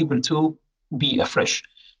be able to be afresh.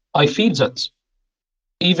 I feel that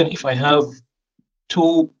even if I have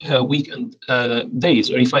 2 weekend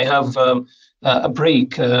days, or if I have a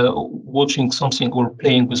break watching something or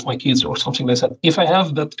playing with my kids or something like that, if I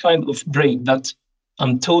have that kind of break that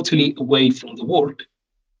I'm totally away from the work,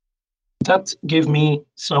 that give me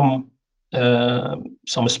some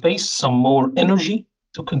space, some more energy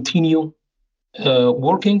to continue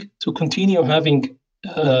working, to continue having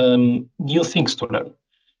new things to learn.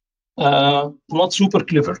 Not super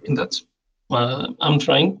clever in that. I'm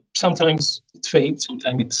trying. Sometimes it fades.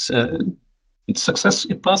 Sometimes it's success.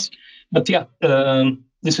 It passes. But yeah,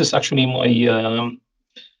 this is actually my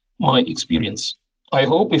my experience. I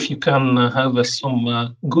hope if you can have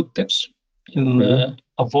some good tips in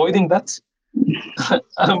avoiding that.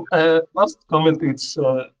 Last comment, it's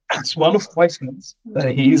one of my friends.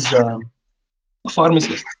 He's a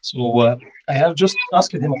pharmacist. So I have just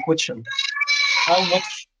asked him a question. How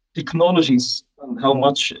much technologies and how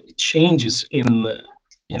much changes in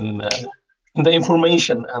in the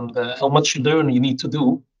information and how much learn you need to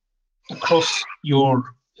do across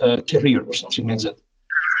your career or something like that.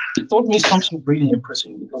 He told me something really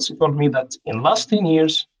impressive because he told me that in last 10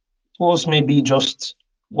 years it was maybe just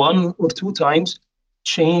 1 or 2 times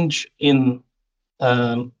change in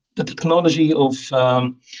the technology of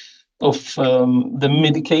the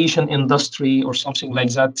medication industry or something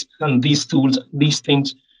like that, and these tools, these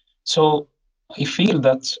things. So I feel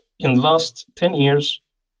that in the last 10 years,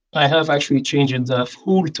 I have actually changed the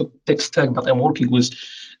whole tech stack that I'm working with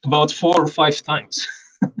about 4 or 5 times.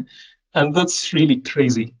 And that's really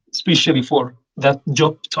crazy, especially for that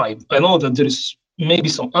job type. I know that there is maybe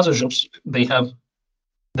some other jobs, they have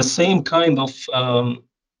the same kind of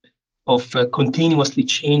continuously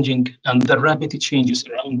changing and the rapid changes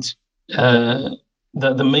around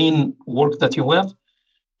the main work that you have.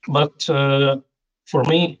 But for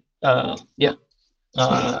me,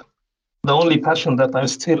 the only passion that I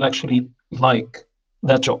still actually like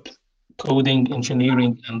that job, coding,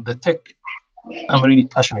 engineering, and the tech. I'm really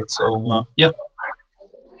passionate. So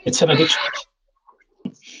it's an addiction.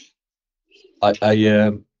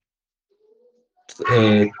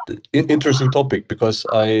 Interesting topic because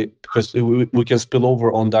we can spill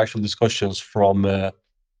over on the actual discussions from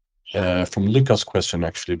Lukas' question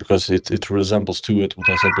actually, because it resembles to it what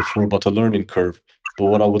I said before about the learning curve. But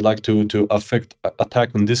what I would like to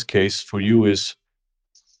attack in this case for you is,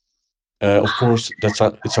 of course,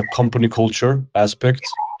 it's a company culture aspect.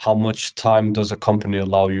 How much time does a company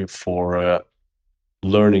allow you for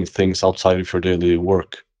learning things outside of your daily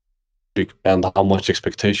work, and how much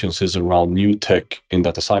expectations is around new tech in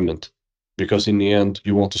that assignment? Because in the end,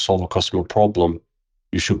 you want to solve a customer problem.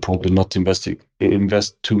 You should probably not invest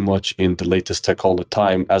too much in the latest tech all the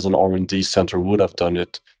time, as an R&D center would have done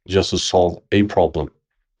it just to solve a problem.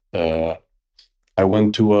 I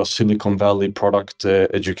went to a Silicon Valley product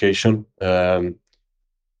education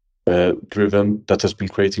driven that has been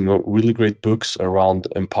creating really great books around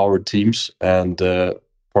empowered teams and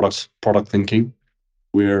product thinking,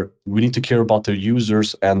 where we need to care about their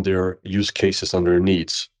users and their use cases and their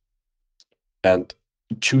needs, and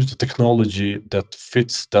choose the technology that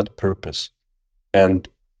fits that purpose and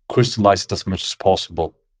crystallize it as much as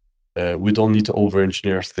possible. We don't need to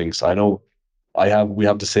over-engineer things. I know we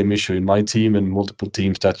have the same issue in my team and multiple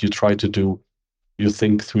teams, that you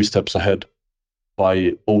think 3 steps ahead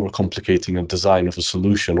by overcomplicating a design of a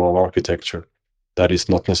solution or an architecture that is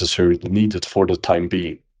not necessarily needed for the time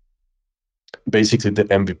being. Basically, the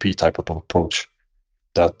MVP type of approach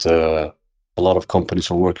that a lot of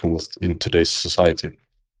companies are working with in today's society.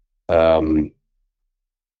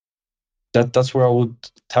 That's where I would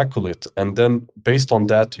tackle it, and then based on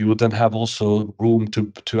that, you would then have also room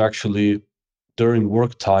to actually, during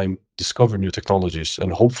work time, discover new technologies,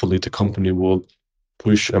 and hopefully the company will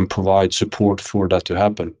push and provide support for that to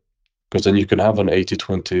happen, because then you can have an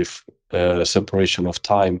 80-20 separation of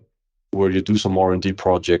time where you do some R&D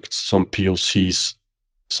projects, some POCs,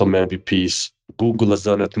 some MVPs. Google has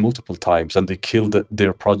done it multiple times, and they killed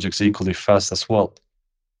their projects equally fast as well.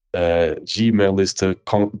 Gmail is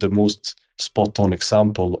the most spot-on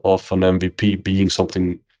example of an MVP being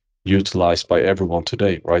something utilized by everyone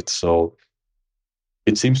today, right? So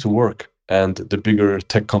it seems to work, and the bigger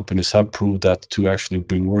tech companies have proved that to actually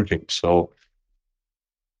be working. So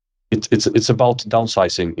it's about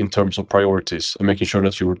downsizing in terms of priorities and making sure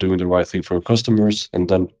that you are doing the right thing for your customers, and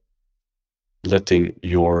then letting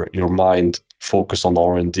your mind focus on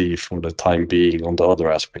R&D for the time being on the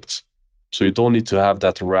other aspects. So you don't need to have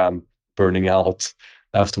that RAM burning out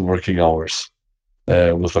after working hours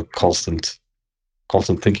with a constant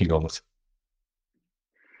thinking of it.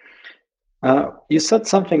 You said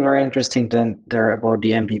something very interesting there about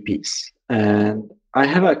the MVPs, and I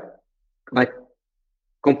have a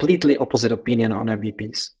completely opposite opinion on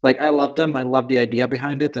MVPs. I love them. I love the idea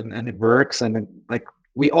behind it, and it works, and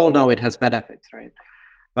we all know it has benefits, right?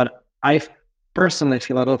 But I personally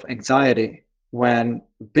feel a lot of anxiety when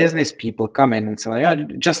business people come in and say,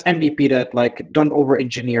 just MVP that, don't over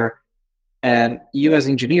engineer. And you as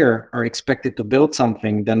engineer are expected to build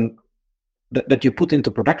something then that you put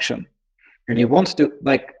into production. And you want to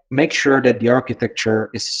make sure that the architecture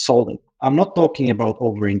is solid. I'm not talking about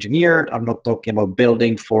over engineered. I'm not talking about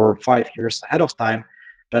building for 5 years ahead of time.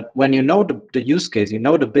 But when you know the use case, you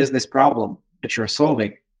know the business problem that you're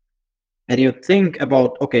solving, and you think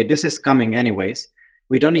about, okay, this is coming anyways.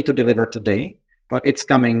 We don't need to deliver today, but it's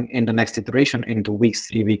coming in the next iteration in 2 weeks,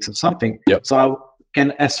 3 weeks or something. Yep. So I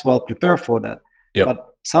can as well prepare for that. Yep.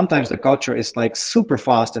 But sometimes the culture is like super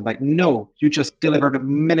fast and like, no, you just deliver the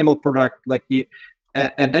minimal product, like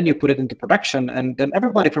and then you put it into production, and then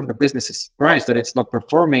everybody from the business is surprised that it's not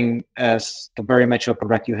performing as the very mature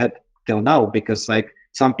product you had till now, because like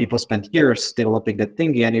some people spent years developing that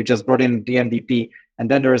thingy, and you just brought in the MVP, and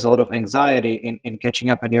then there is a lot of anxiety in catching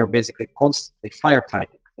up, and you're basically constantly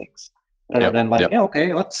firefighting things. Rather than like, yeah,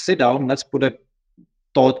 okay, let's sit down, let's put a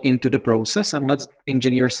thought into the process, and let's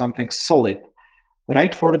engineer something solid,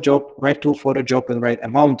 right for the job, right tool for the job, and right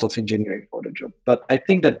amount of engineering for the job. But I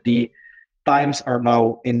think that the times are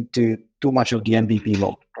now into too much of the MVP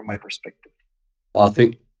mode, from my perspective. I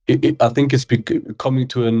think it's coming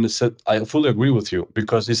to an set. I fully agree with you,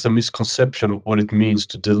 because it's a misconception of what it means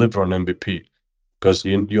to deliver an MVP. Because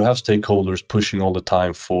you have stakeholders pushing all the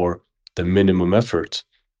time for the minimum effort,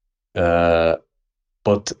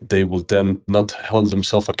 but they will then not hold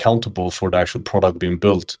themselves accountable for the actual product being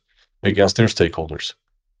built against their stakeholders.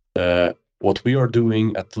 What we are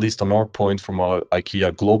doing, at least on our point from our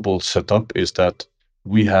IKEA global setup, is that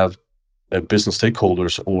we have business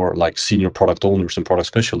stakeholders, or like senior product owners and product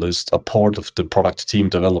specialists, a part of the product team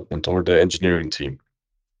development or the engineering team.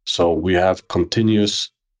 So we have continuous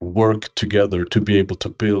work together to be able to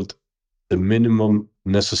build the minimum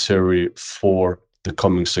necessary for the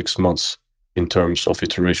coming 6 months in terms of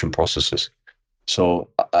iteration processes. So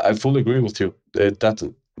I fully agree with you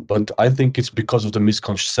but I think it's because of the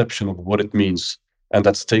misconception of what it means, and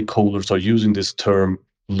that stakeholders are using this term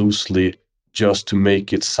loosely just to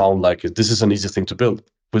make it sound like this is an easy thing to build.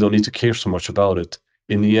 We don't need to care so much about it.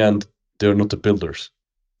 In the end, they're not the builders,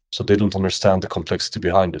 so they don't understand the complexity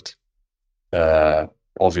behind it,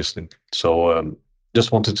 obviously. So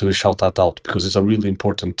just wanted to shout that out, because it's a really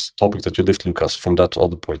important topic that you lift, Lukas, from that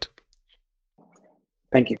other point.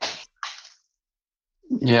 Thank you.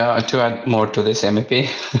 Yeah, to add more to this MVP,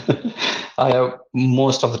 I have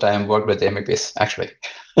most of the time worked with MVPs, actually.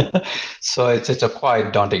 So it's a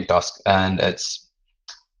quite daunting task, and it's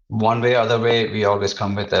one way or other way, we always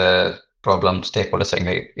come with a problem, stakeholder saying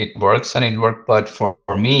it works and it worked, but for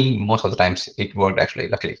me, most of the times it worked, actually,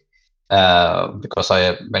 luckily. Because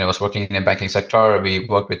when I was working in the banking sector, we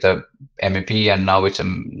worked with a MVP, and now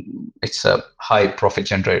it's a high profit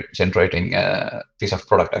generating piece of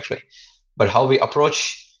product, actually. But how we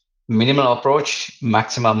approach minimal approach,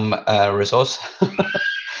 maximum resource,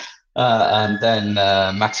 and then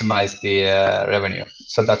maximize the revenue.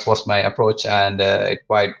 So that was my approach, and it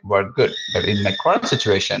quite worked good. But in my current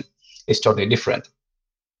situation, it's totally different.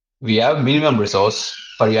 We have minimum resource,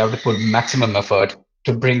 but you have to put maximum effort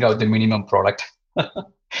to bring out the minimum product.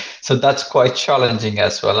 So that's quite challenging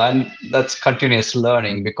as well. And that's continuous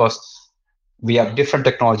learning, because we have different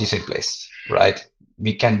technologies in place, right?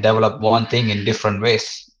 We can develop one thing in different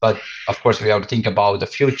ways, but of course we have to think about the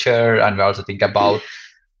future, and we also think about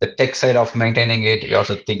the tech side of maintaining it. We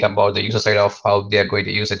also think about the user side of how they are going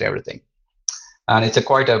to use it, everything. And it's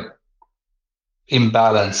quite a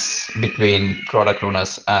imbalance between product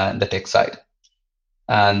owners and the tech side.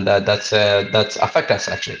 And that's affect us,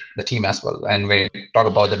 actually, the team as well. And when we talk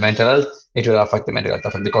about the mental health, it will affect the mental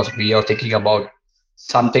health, because we are thinking about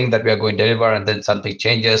something that we are going to deliver, and then something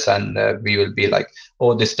changes, and we will be like,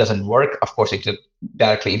 oh, this doesn't work. Of course, it will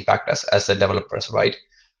directly impact us as the developers, right?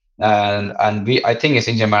 And I think as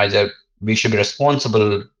engineering manager, we should be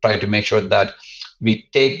responsible, try to make sure that we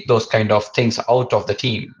take those kind of things out of the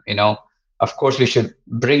team. Of course, we should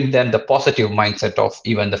bring them the positive mindset of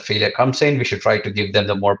even the failure comes in. We should try to give them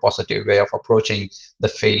the more positive way of approaching the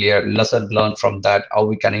failure, lesson learned from that, how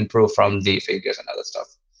we can improve from the failures and other stuff.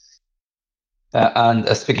 And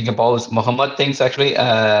speaking about Mohammed things, actually,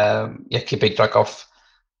 keeping track of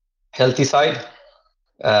healthy side.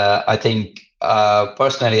 I think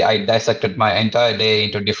personally, I dissected my entire day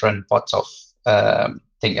into different parts of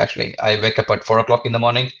thing. Actually, I wake up at 4 o'clock in the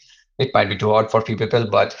morning. It might be too hard for few people,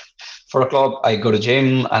 but 4 o'clock I go to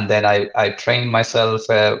gym, and then I train myself,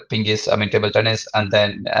 table tennis, and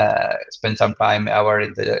then spend some time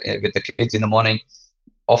with the kids in the morning,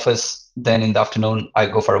 office. Then in the afternoon I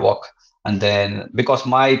go for a walk, and then because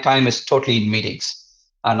my time is totally in meetings,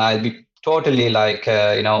 and I'll be totally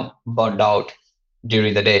burned out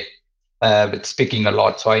during the day with speaking a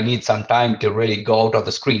lot. So I need some time to really go out of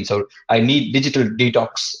the screen. So I need digital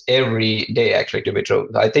detox every day, actually, to be true.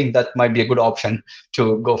 I think that might be a good option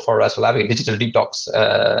to go for as well, having digital detox,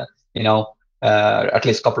 at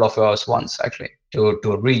least a couple of hours once, actually, to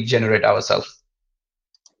regenerate ourselves.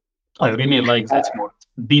 I really like that word,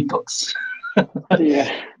 detox.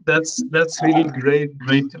 Yeah. That's really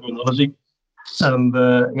great terminology. And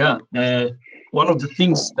one of the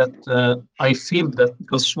things that I feel that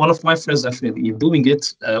because one of my friends actually is doing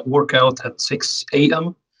it, workout at 6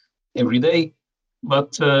 a.m. every day,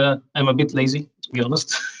 but I'm a bit lazy, to be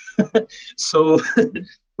honest. So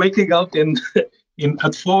waking up in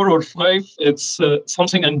at 4 or 5, it's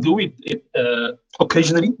something I'm doing it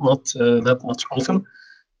occasionally, not that much often.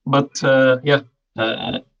 But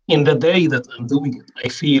in the day that I'm doing it, I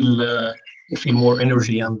feel more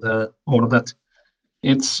energy and more of that.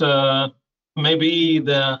 It's maybe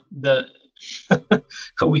the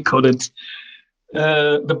how we call it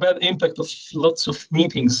the bad impact of lots of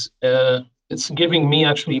meetings. It's giving me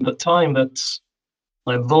actually the time that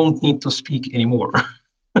I don't need to speak anymore.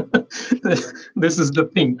 This is the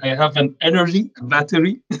thing. I have an energy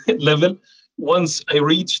battery level. Once I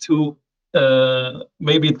reach to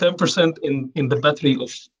maybe 10% in the battery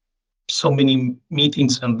of so many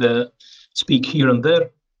meetings and speak here and there,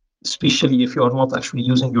 especially if you are not actually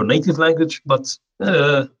using your native language. But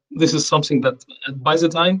this is something that by the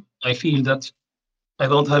time I feel that I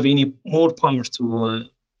don't have any more power to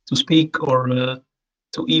speak or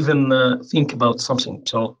to even think about something.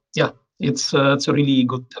 So yeah, it's a really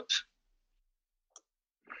good tip.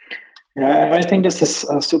 Yeah, I think this is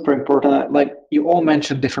super important. Like you all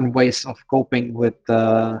mentioned different ways of coping with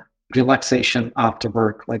relaxation after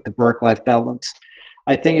work, like the work-life balance.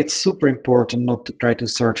 I think it's super important not to try to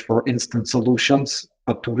search for instant solutions,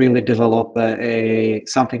 but to really develop a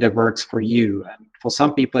something that works for you. And for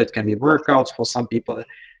some people, it can be workouts. For some people,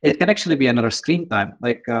 it can actually be another screen time.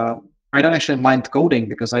 Like I don't actually mind coding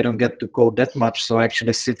because I don't get to code that much. So I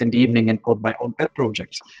actually sit in the evening and code my own pet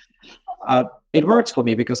projects. It works for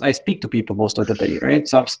me because I speak to people most of the day, right?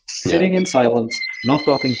 So I'm sitting in silence, not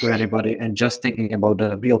talking to anybody, and just thinking about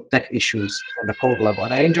the real tech issues on the code level.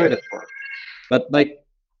 And I enjoy that part. But like,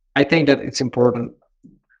 I think that it's important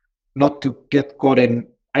not to get caught in.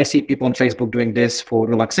 I see people on Facebook doing this for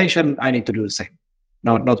relaxation. I need to do the same.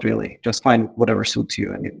 No, not really. Just find whatever suits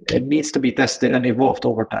you, and it needs to be tested and evolved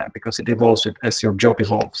over time because it evolves as your job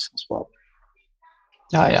evolves as well.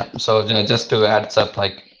 Yeah. So just to add up,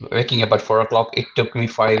 like waking up at 4 o'clock, it took me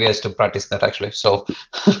 5 years to practice that actually. So,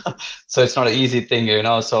 so it's not an easy thing,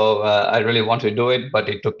 So I really want to do it, but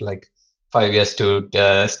it took like 5 years to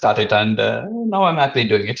start it, and now I'm happy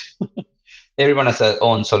doing it. Everyone has their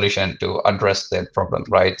own solution to address their problem,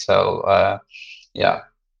 right? So, yeah.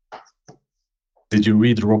 Did you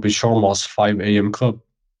read Robbie Sharma's 5 a.m. club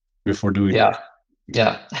before doing it?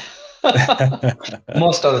 Yeah.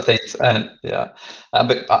 Most of the things. And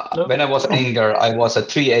but when I was younger, I was a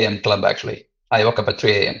 3 a.m. club actually. I woke up at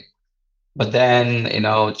 3 a.m. But then,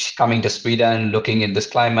 coming to Sweden, looking in this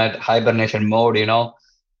climate, hibernation mode,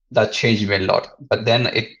 that changed me a lot. But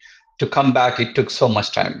then to come back, it took so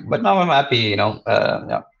much time. But now I'm happy,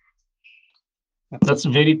 yeah. That's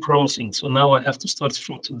very promising. So now I have to start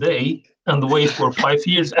from today and wait for 5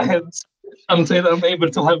 years ahead until I'm able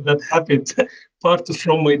to have that habit part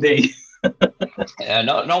from my day.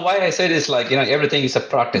 No, why I said is like, everything is a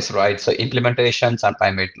practice, right? So implementation,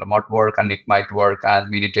 sometimes it might work and it might work,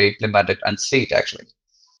 and we need to implement it and see it actually.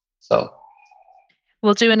 So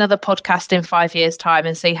we'll do another podcast in 5 years' time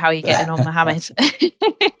and see how you're getting on, Mohammed.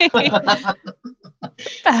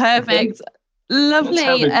 Perfect.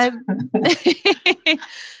 Lovely.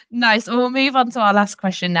 Nice. We'll move on to our last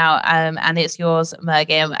question now, and it's yours,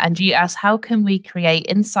 Mergim. And you ask, how can we create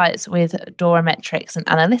insights with DORA metrics and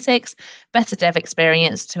analytics, better dev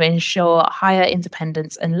experience to ensure higher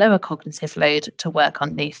independence and lower cognitive load to work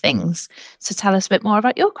on new things? So tell us a bit more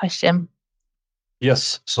about your question.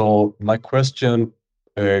 Yes. So my question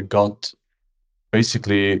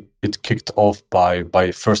it kicked off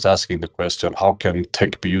by first asking the question, how can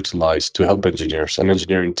tech be utilized to help engineers and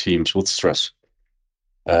engineering teams with stress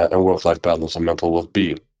and work-life balance and mental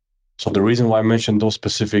well-being? So the reason why I mentioned those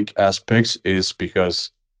specific aspects is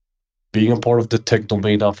because being a part of the tech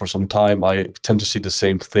domain now for some time, I tend to see the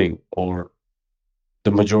same thing, or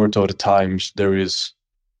the majority of the times there is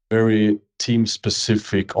very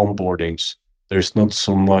team-specific onboardings. There's not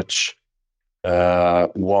so much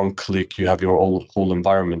one click, you have your whole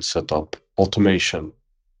environment set up, automation,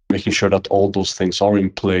 making sure that all those things are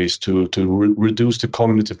in place to reduce the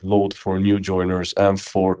cognitive load for new joiners and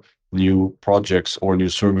for new projects or new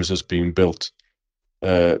services being built.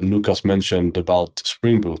 Lukas mentioned about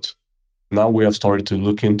Spring Boot. Now we have started to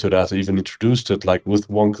look into that, even introduced it like with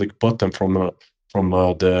one-click button from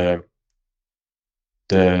the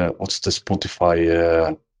what's the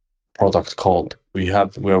Spotify product called? We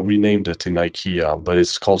have renamed it in IKEA, but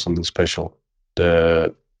it's called something special.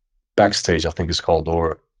 The Backstage, I think it's called,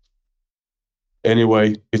 or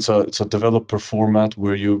Anyway, it's a developer format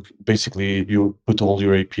where you put all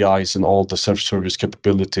your APIs and all the self-service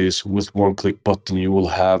capabilities with one-click button. You will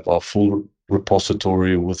have a full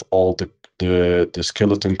repository with all the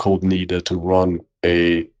skeleton code needed to run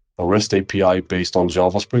a REST API based on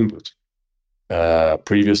Java Spring Boot.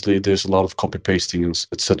 Previously, there's a lot of copy pasting,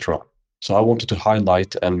 etc. So I wanted to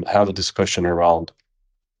highlight and have a discussion around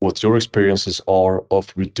what your experiences are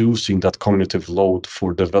of reducing that cognitive load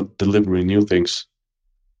for delivering new things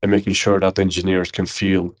and making sure that engineers can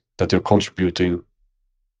feel that they're contributing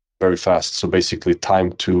very fast. So basically,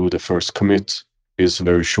 time to the first commit is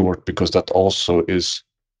very short because that also is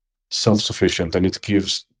self-sufficient, and it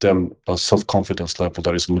gives them a self-confidence level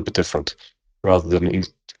that is a little bit different, rather than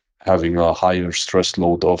having a higher stress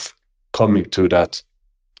load of coming to that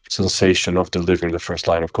sensation of delivering the first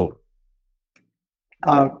line of code.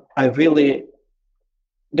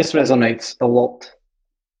 This resonates a lot.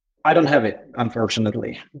 I don't have it,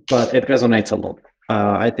 unfortunately, but it resonates a lot.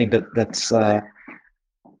 I think that's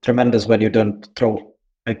tremendous when you don't throw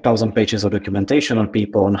 1,000 pages of documentation on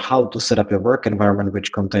people on how to set up your work environment,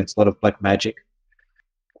 which contains a lot of black magic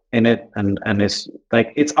in it, and it's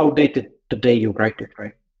like it's outdated the day you write it,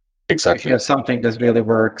 right? Exactly. If you have something that really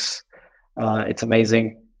works, it's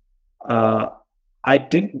amazing.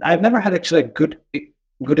 I've never had actually a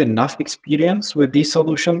good enough experience with these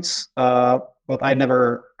solutions, but I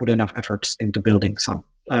never put enough efforts into building some.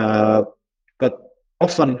 But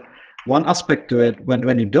often, one aspect to it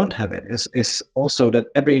when you don't have it is also that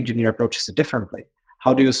every engineer approaches it differently.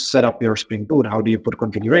 How do you set up your Spring Boot? How do you put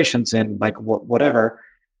configurations in, like whatever?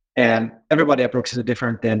 And everybody approaches it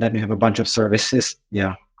differently, and then you have a bunch of services.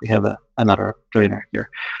 Yeah, we have another trainer here.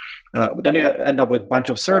 But then you end up with a bunch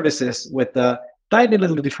of services with tiny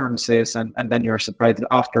little differences, and then you're surprised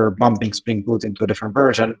after bumping Spring Boot into a different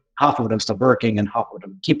version, half of them stop working and half of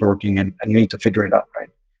them keep working, and you need to figure it out, right?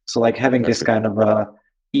 So like having this kind of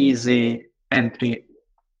easy entry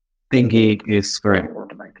thingy is very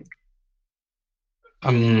important, I think.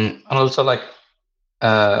 And also like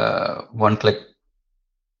one-click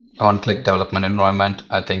development environment,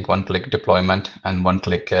 I think one-click deployment and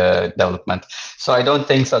one-click development. So I don't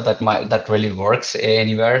think so that really works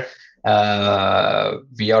anywhere.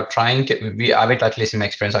 We are trying to, I mean, at least in my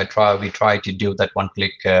experience, we try to do that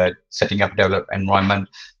one-click setting up develop environment.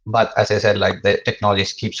 But as I said, like the technology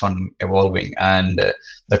keeps on evolving, and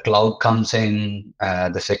the cloud comes in,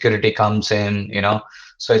 the security comes in,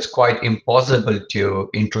 so it's quite impossible to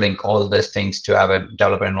interlink all these things to have a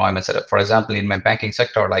developer environment set up. For example, in my banking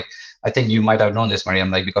sector, like I think you might have known this,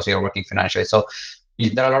 Mergim, like because you're working financially. So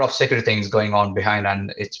there are a lot of security things going on behind,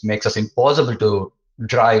 and it makes us impossible to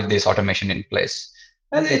drive this automation in place.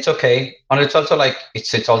 And it's okay. And it's also like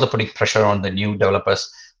it's also putting pressure on the new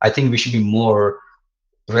developers. I think we should be more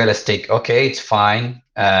realistic. Okay, it's fine.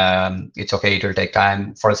 It's okay. It will take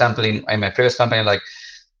time. For example, in my previous company, like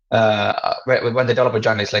when the developer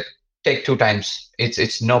joined, it's like take 2 times.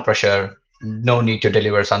 It's no pressure, no need to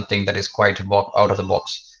deliver something that is quite out of the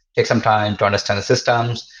box. Take some time to understand the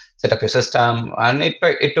systems, set up your system, and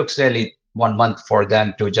it took really 1 month for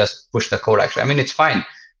them to just push the code. Actually, I mean, it's fine.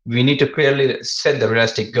 We need to clearly set the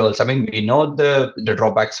realistic goals. I mean, we know the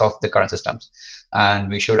drawbacks of the current systems, and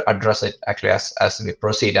we should address it actually as we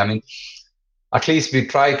proceed. I mean, at least we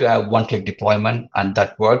try to have one-click deployment, and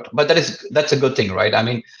that worked. But that's a good thing, right? I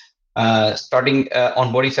mean, starting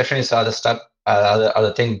onboarding session is other step,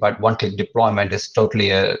 other thing, but one-click deployment is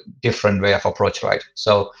totally a different way of approach, right?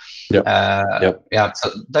 So, yeah. So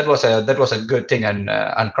that was a good thing,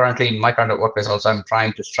 and currently in my current workplace also, I'm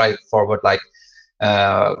trying to strive forward. Like,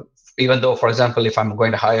 even though, for example, if I'm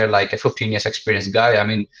going to hire like a 15 years experienced guy, I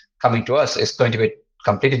mean, coming to us is going to be a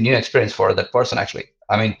completely new experience for that person. Actually,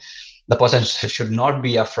 I mean, the person should not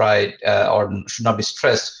be afraid or should not be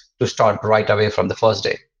stressed to start right away from the first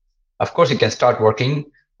day. Of course, he can start working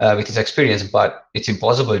with his experience, but it's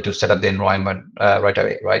impossible to set up the environment right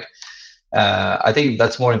away, right? I think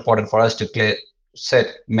that's more important for us to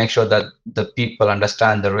make sure that the people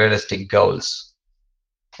understand the realistic goals.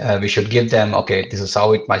 We should give them, okay, this is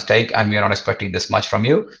how it might take, and we are not expecting this much from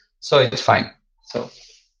you, so it's fine. So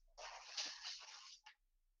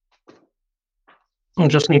I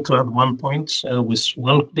just need to add one point with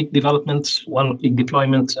one-click development, one-click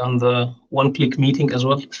deployment, and the one-click meeting as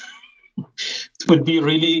well. It would be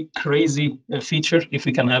really crazy feature if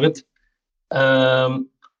we can have it.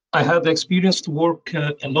 I had the experience to work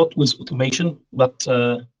a lot with automation, but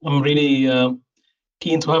I'm really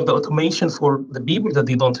keen to have the automation for the people that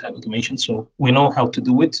they don't have automation, so we know how to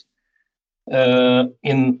do it.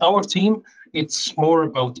 In our team, it's more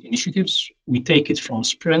about initiatives. We take it from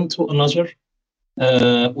sprint to another.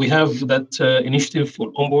 We have that initiative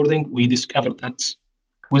for onboarding. We discovered that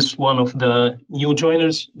with one of the new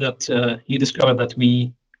joiners that he discovered that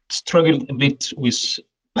we struggled a bit with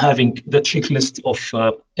having the checklist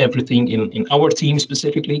of everything in our team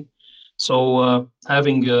specifically. So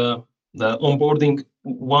having the onboarding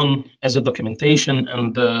one as a documentation,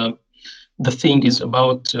 and the thing is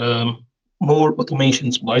about more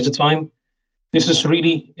automations by the time. This is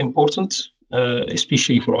really important,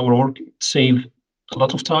 especially for our work. It saves a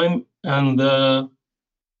lot of time, and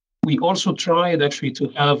we also tried actually to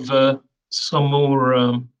have some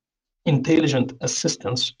more intelligent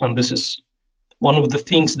assistance, and this is one of the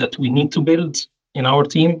things that we need to build in our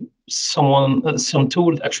team. Some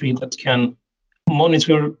tool actually that can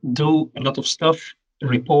monitor, do a lot of stuff,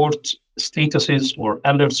 report statuses or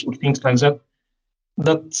alerts or things like that.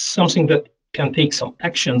 That's something that can take some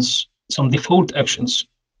actions, some default actions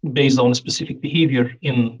based on a specific behavior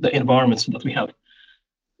in the environments that we have.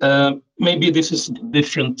 Maybe this is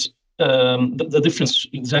different. The difference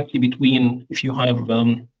exactly between if you have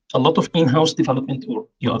a lot of in-house development or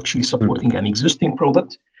you're actually supporting an existing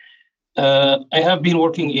product. I have been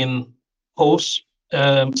working in POS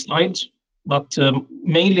slides, but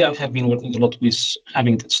mainly I have been working a lot with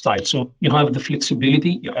having that style. So you have the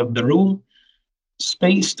flexibility, you have the room,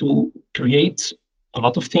 space to create a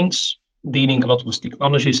lot of things, dealing a lot with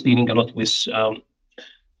technologies, dealing a lot with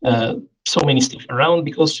so many stuff around,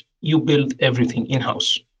 because you build everything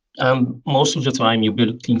in-house. And most of the time you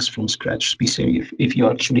build things from scratch, especially if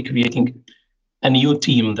you're actually creating a new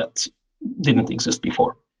team that didn't exist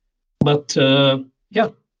before. But I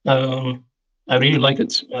really like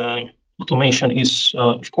it. Automation is,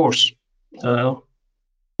 of course,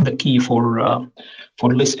 the key for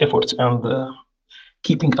less effort and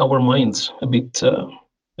keeping our minds a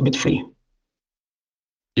bit free.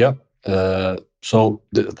 Yeah. So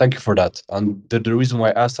thank you for that. And the reason why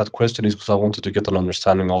I asked that question is because I wanted to get an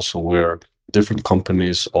understanding also where different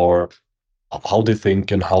companies are, how they think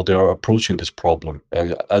and how they are approaching this problem.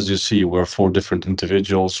 And as you see, we're 4 different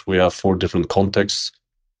individuals. We have 4 different contexts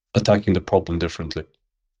attacking the problem differently.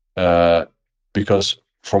 Because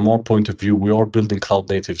from our point of view, we are building cloud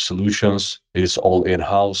native solutions. It is all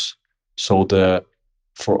in-house. So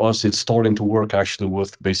for us, it's starting to work actually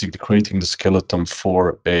with basically creating the skeleton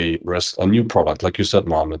for a new product. Like you said,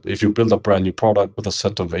 Mohammed, if you build a brand new product with a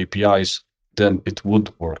set of APIs, then it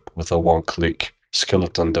would work with a one-click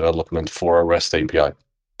skeleton development for a REST API,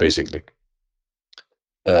 basically.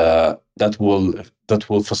 That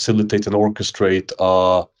will facilitate and orchestrate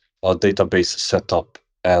a database setup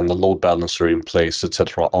and a load balancer in place,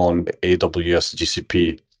 etc., on AWS,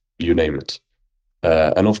 GCP, you name it.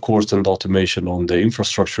 And of course, then the automation on the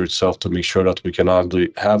infrastructure itself to make sure that we can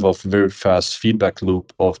actually have a very fast feedback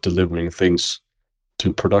loop of delivering things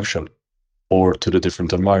to production or to the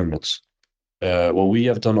different environments. What we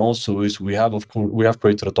have done also is we have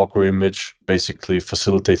created a Docker image, basically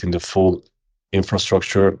facilitating the full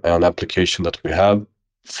infrastructure and application that we have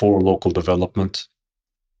for local development.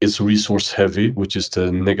 It's resource heavy, which is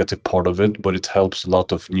the negative part of it, but it helps a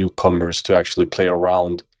lot of newcomers to actually play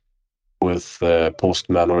around with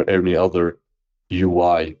Postman or any other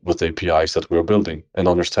UI with APIs that we're building and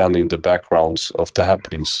understanding the backgrounds of the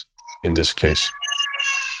happenings in this case.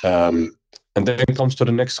 And then comes to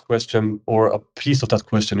the next question, or a piece of that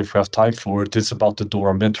question, if we have time for it. It's about the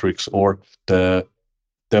DORA metrics or the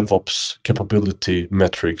DevOps capability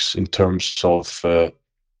metrics in terms of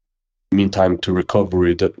mean time to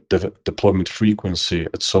recovery, the deployment frequency,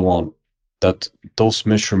 and so on. That those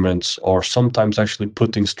measurements are sometimes actually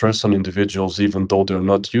putting stress on individuals, even though they're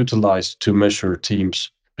not utilized to measure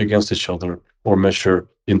teams against each other or measure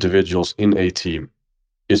individuals in a team.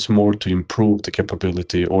 It's more to improve the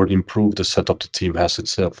capability or improve the setup the team has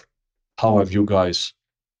itself. How have you guys,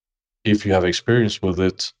 if you have experience with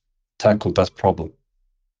it, tackled that problem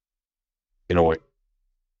in a way?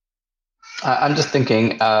 I'm just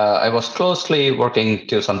thinking, I was closely working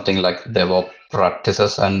to something like DevOps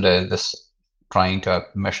practices and this trying to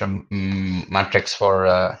measure metrics for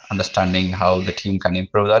understanding how the team can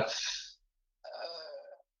improve that.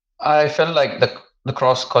 I felt like the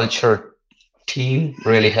cross-culture team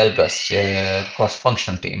really helped us,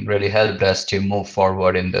 cross-functional team really helped us to move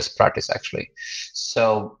forward in this practice, actually.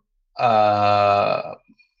 So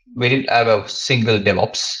we didn't have a single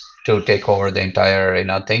DevOps to take over the entire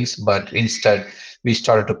things, but instead we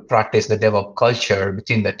started to practice the DevOps culture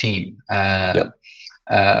within the team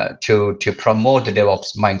to promote the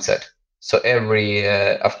DevOps mindset. So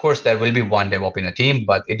of course, there will be one DevOps in a team,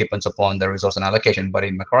 but it depends upon the resource and allocation. But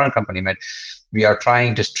in my current company, we are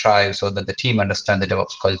trying to strive so that the team understand the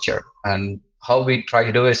DevOps culture. And how we try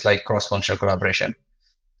to do is like cross-functional collaboration,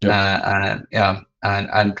 and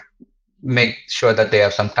make sure that they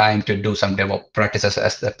have some time to do some DevOps practices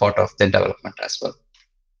as the part of the development as well.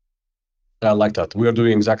 I like that. We are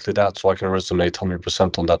doing exactly that, so I can resonate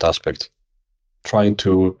 100% on that aspect. Trying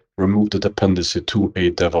to remove the dependency to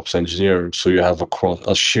a DevOps engineer, so you have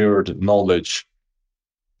a shared knowledge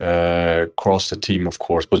across the team, of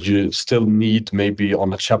course, but you still need maybe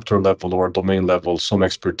on a chapter level or a domain level some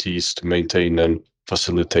expertise to maintain and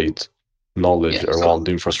facilitate knowledge around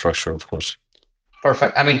the infrastructure, of course.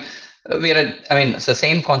 Perfect. I mean, it's the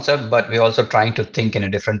same concept, but we're also trying to think in a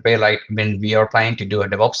different way. Like when we are planning to do a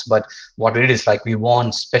DevOps, but what it is like, we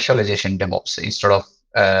want specialization DevOps instead of.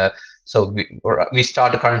 So we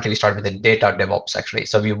start with the data DevOps actually.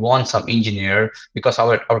 So we want some engineer, because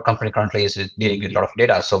our company currently is dealing with a lot of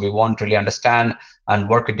data. So we want to really understand and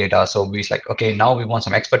work with data. So we're like, okay, now we want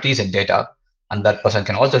some expertise in data, and that person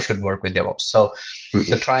should work with DevOps. So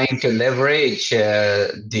trying to leverage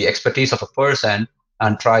the expertise of a person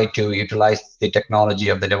and try to utilize the technology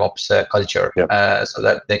of the DevOps culture, so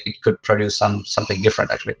that it could produce something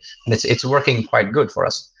different actually, and it's working quite good for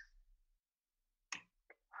us.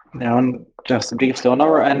 Now, just briefly on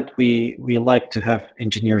our end, we like to have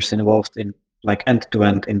engineers involved in like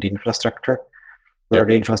end-to-end in the infrastructure, where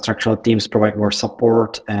the infrastructural teams provide more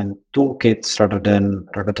support and toolkits rather than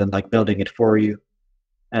like building it for you.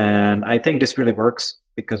 And I think this really works,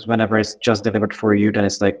 because whenever it's just delivered for you, then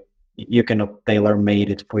it's like you can tailor-made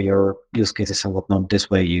it for your use cases and whatnot. This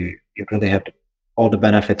way, you really have all the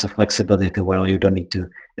benefits of flexibility, while you don't need to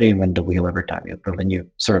reinvent the wheel every time you build a new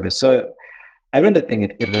service. So I really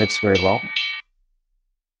think it works very well.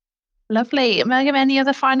 Lovely. Mergim, any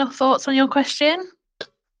other final thoughts on your question?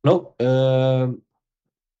 No,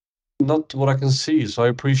 not what I can see. So I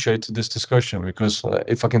appreciate this discussion, because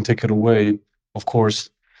if I can take it away, of course,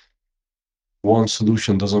 one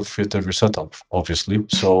solution doesn't fit every setup, obviously.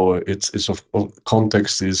 So it's of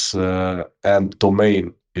context is and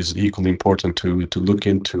domain is equally important to look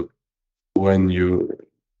into when you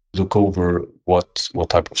look over what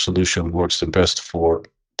type of solution works the best for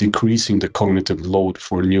decreasing the cognitive load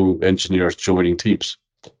for new engineers joining teams.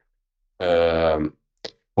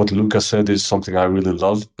 What Lukas said is something I really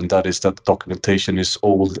love, and that is that documentation is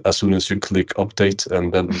old as soon as you click update,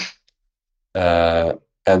 and then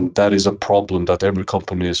and that is a problem that every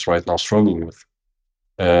company is right now struggling with.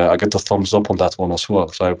 I get the thumbs up on that one as well,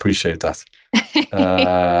 so I appreciate that.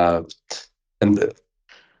 And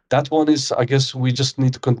that one is, I guess, we just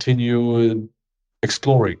need to continue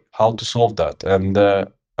exploring how to solve that. And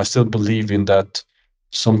I still believe in that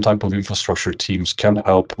some type of infrastructure teams can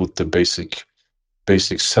help with the basic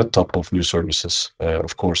setup of new services,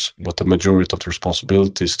 of course, but the majority of the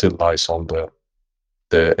responsibility still lies on the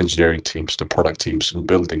engineering teams, the product teams, in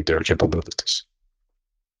building their capabilities.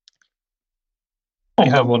 I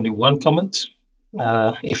have only one comment,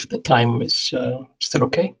 if the time is still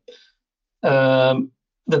okay.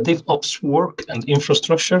 The DevOps work and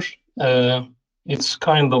infrastructure, it's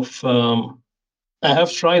kind of, I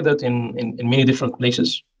have tried that in many different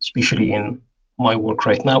places, especially in my work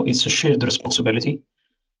right now. It's a shared responsibility.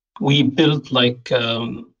 We build like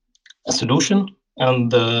a solution,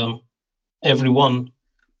 and everyone,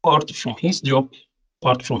 part from his job,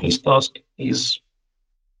 part from his task, is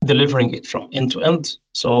delivering it from end to end.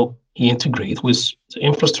 So he integrates with the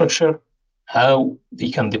infrastructure, how they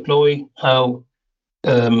can deploy, how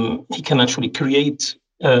he can actually create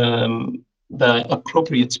the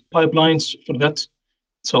appropriate pipelines for that.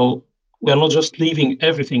 So we are not just leaving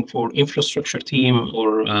everything for infrastructure team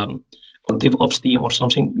or DevOps team or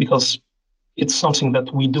something, because it's something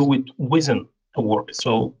that we do it within a work.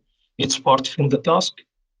 So it's part from the task.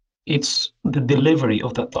 It's the delivery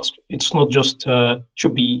of that task. It's not just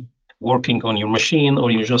should be working on your machine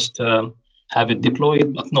or you just have it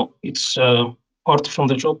deployed, but no, it's part from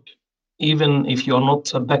the job. Even if you are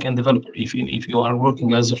not a back-end developer, if you are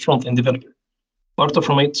working as a front-end developer, part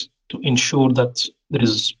from it to ensure that there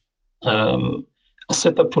is a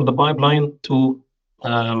setup for the pipeline to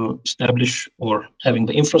establish or having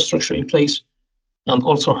the infrastructure in place, and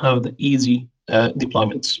also have the easy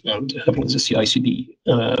deployments and having the CI/CD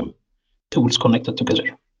tools connected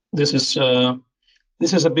together. This is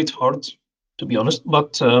a bit hard, to be honest,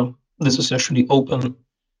 but this is actually open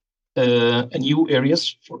new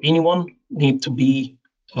areas for anyone need to be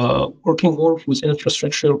working more with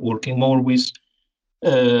infrastructure, working more with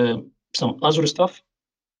some other stuff.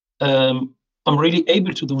 I'm really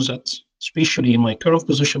able to do that, especially in my current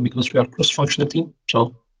position, because we are cross-functional team.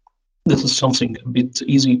 So this is something a bit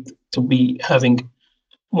easy to be having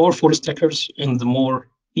more full stackers and the more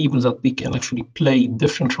even that we can actually play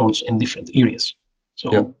different roles in different areas.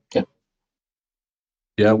 So,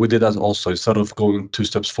 Yeah, we did that also. Instead of going 2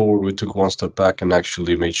 steps forward, we took 1 step back and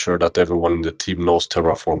actually made sure that everyone in the team knows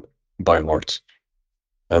Terraform by heart.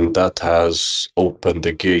 And that has opened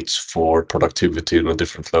the gates for productivity on a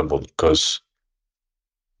different level, because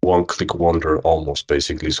one-click wonder almost,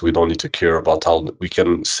 basically. So we don't need to care about how we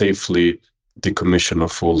can safely decommission a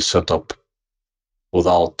full setup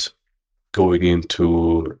without going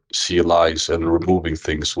into CLIs and removing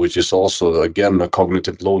things, which is also, again, a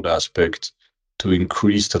cognitive load aspect to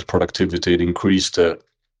increase that productivity and increase the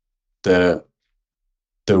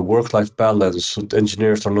work-life balance, so the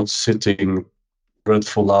engineers are not sitting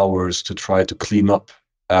dreadful hours to try to clean up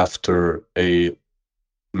after a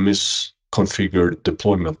misconfigured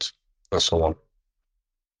deployment and so on,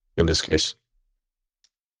 in this case.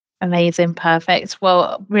 Amazing. Perfect.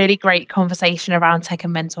 Well, really great conversation around tech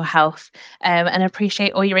and mental health, and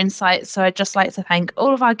appreciate all your insights. So I'd just like to thank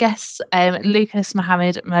all of our guests, Lukas,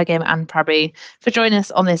 Mohammed, Mergim and Prabhu, for joining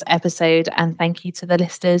us on this episode, and thank you to the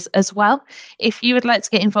listeners as well. If you would like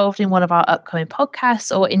to get involved in one of our upcoming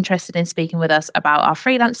podcasts or interested in speaking with us about our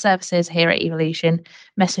freelance services here at Evolution,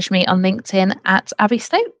 message me on LinkedIn at Abi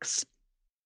Stokes.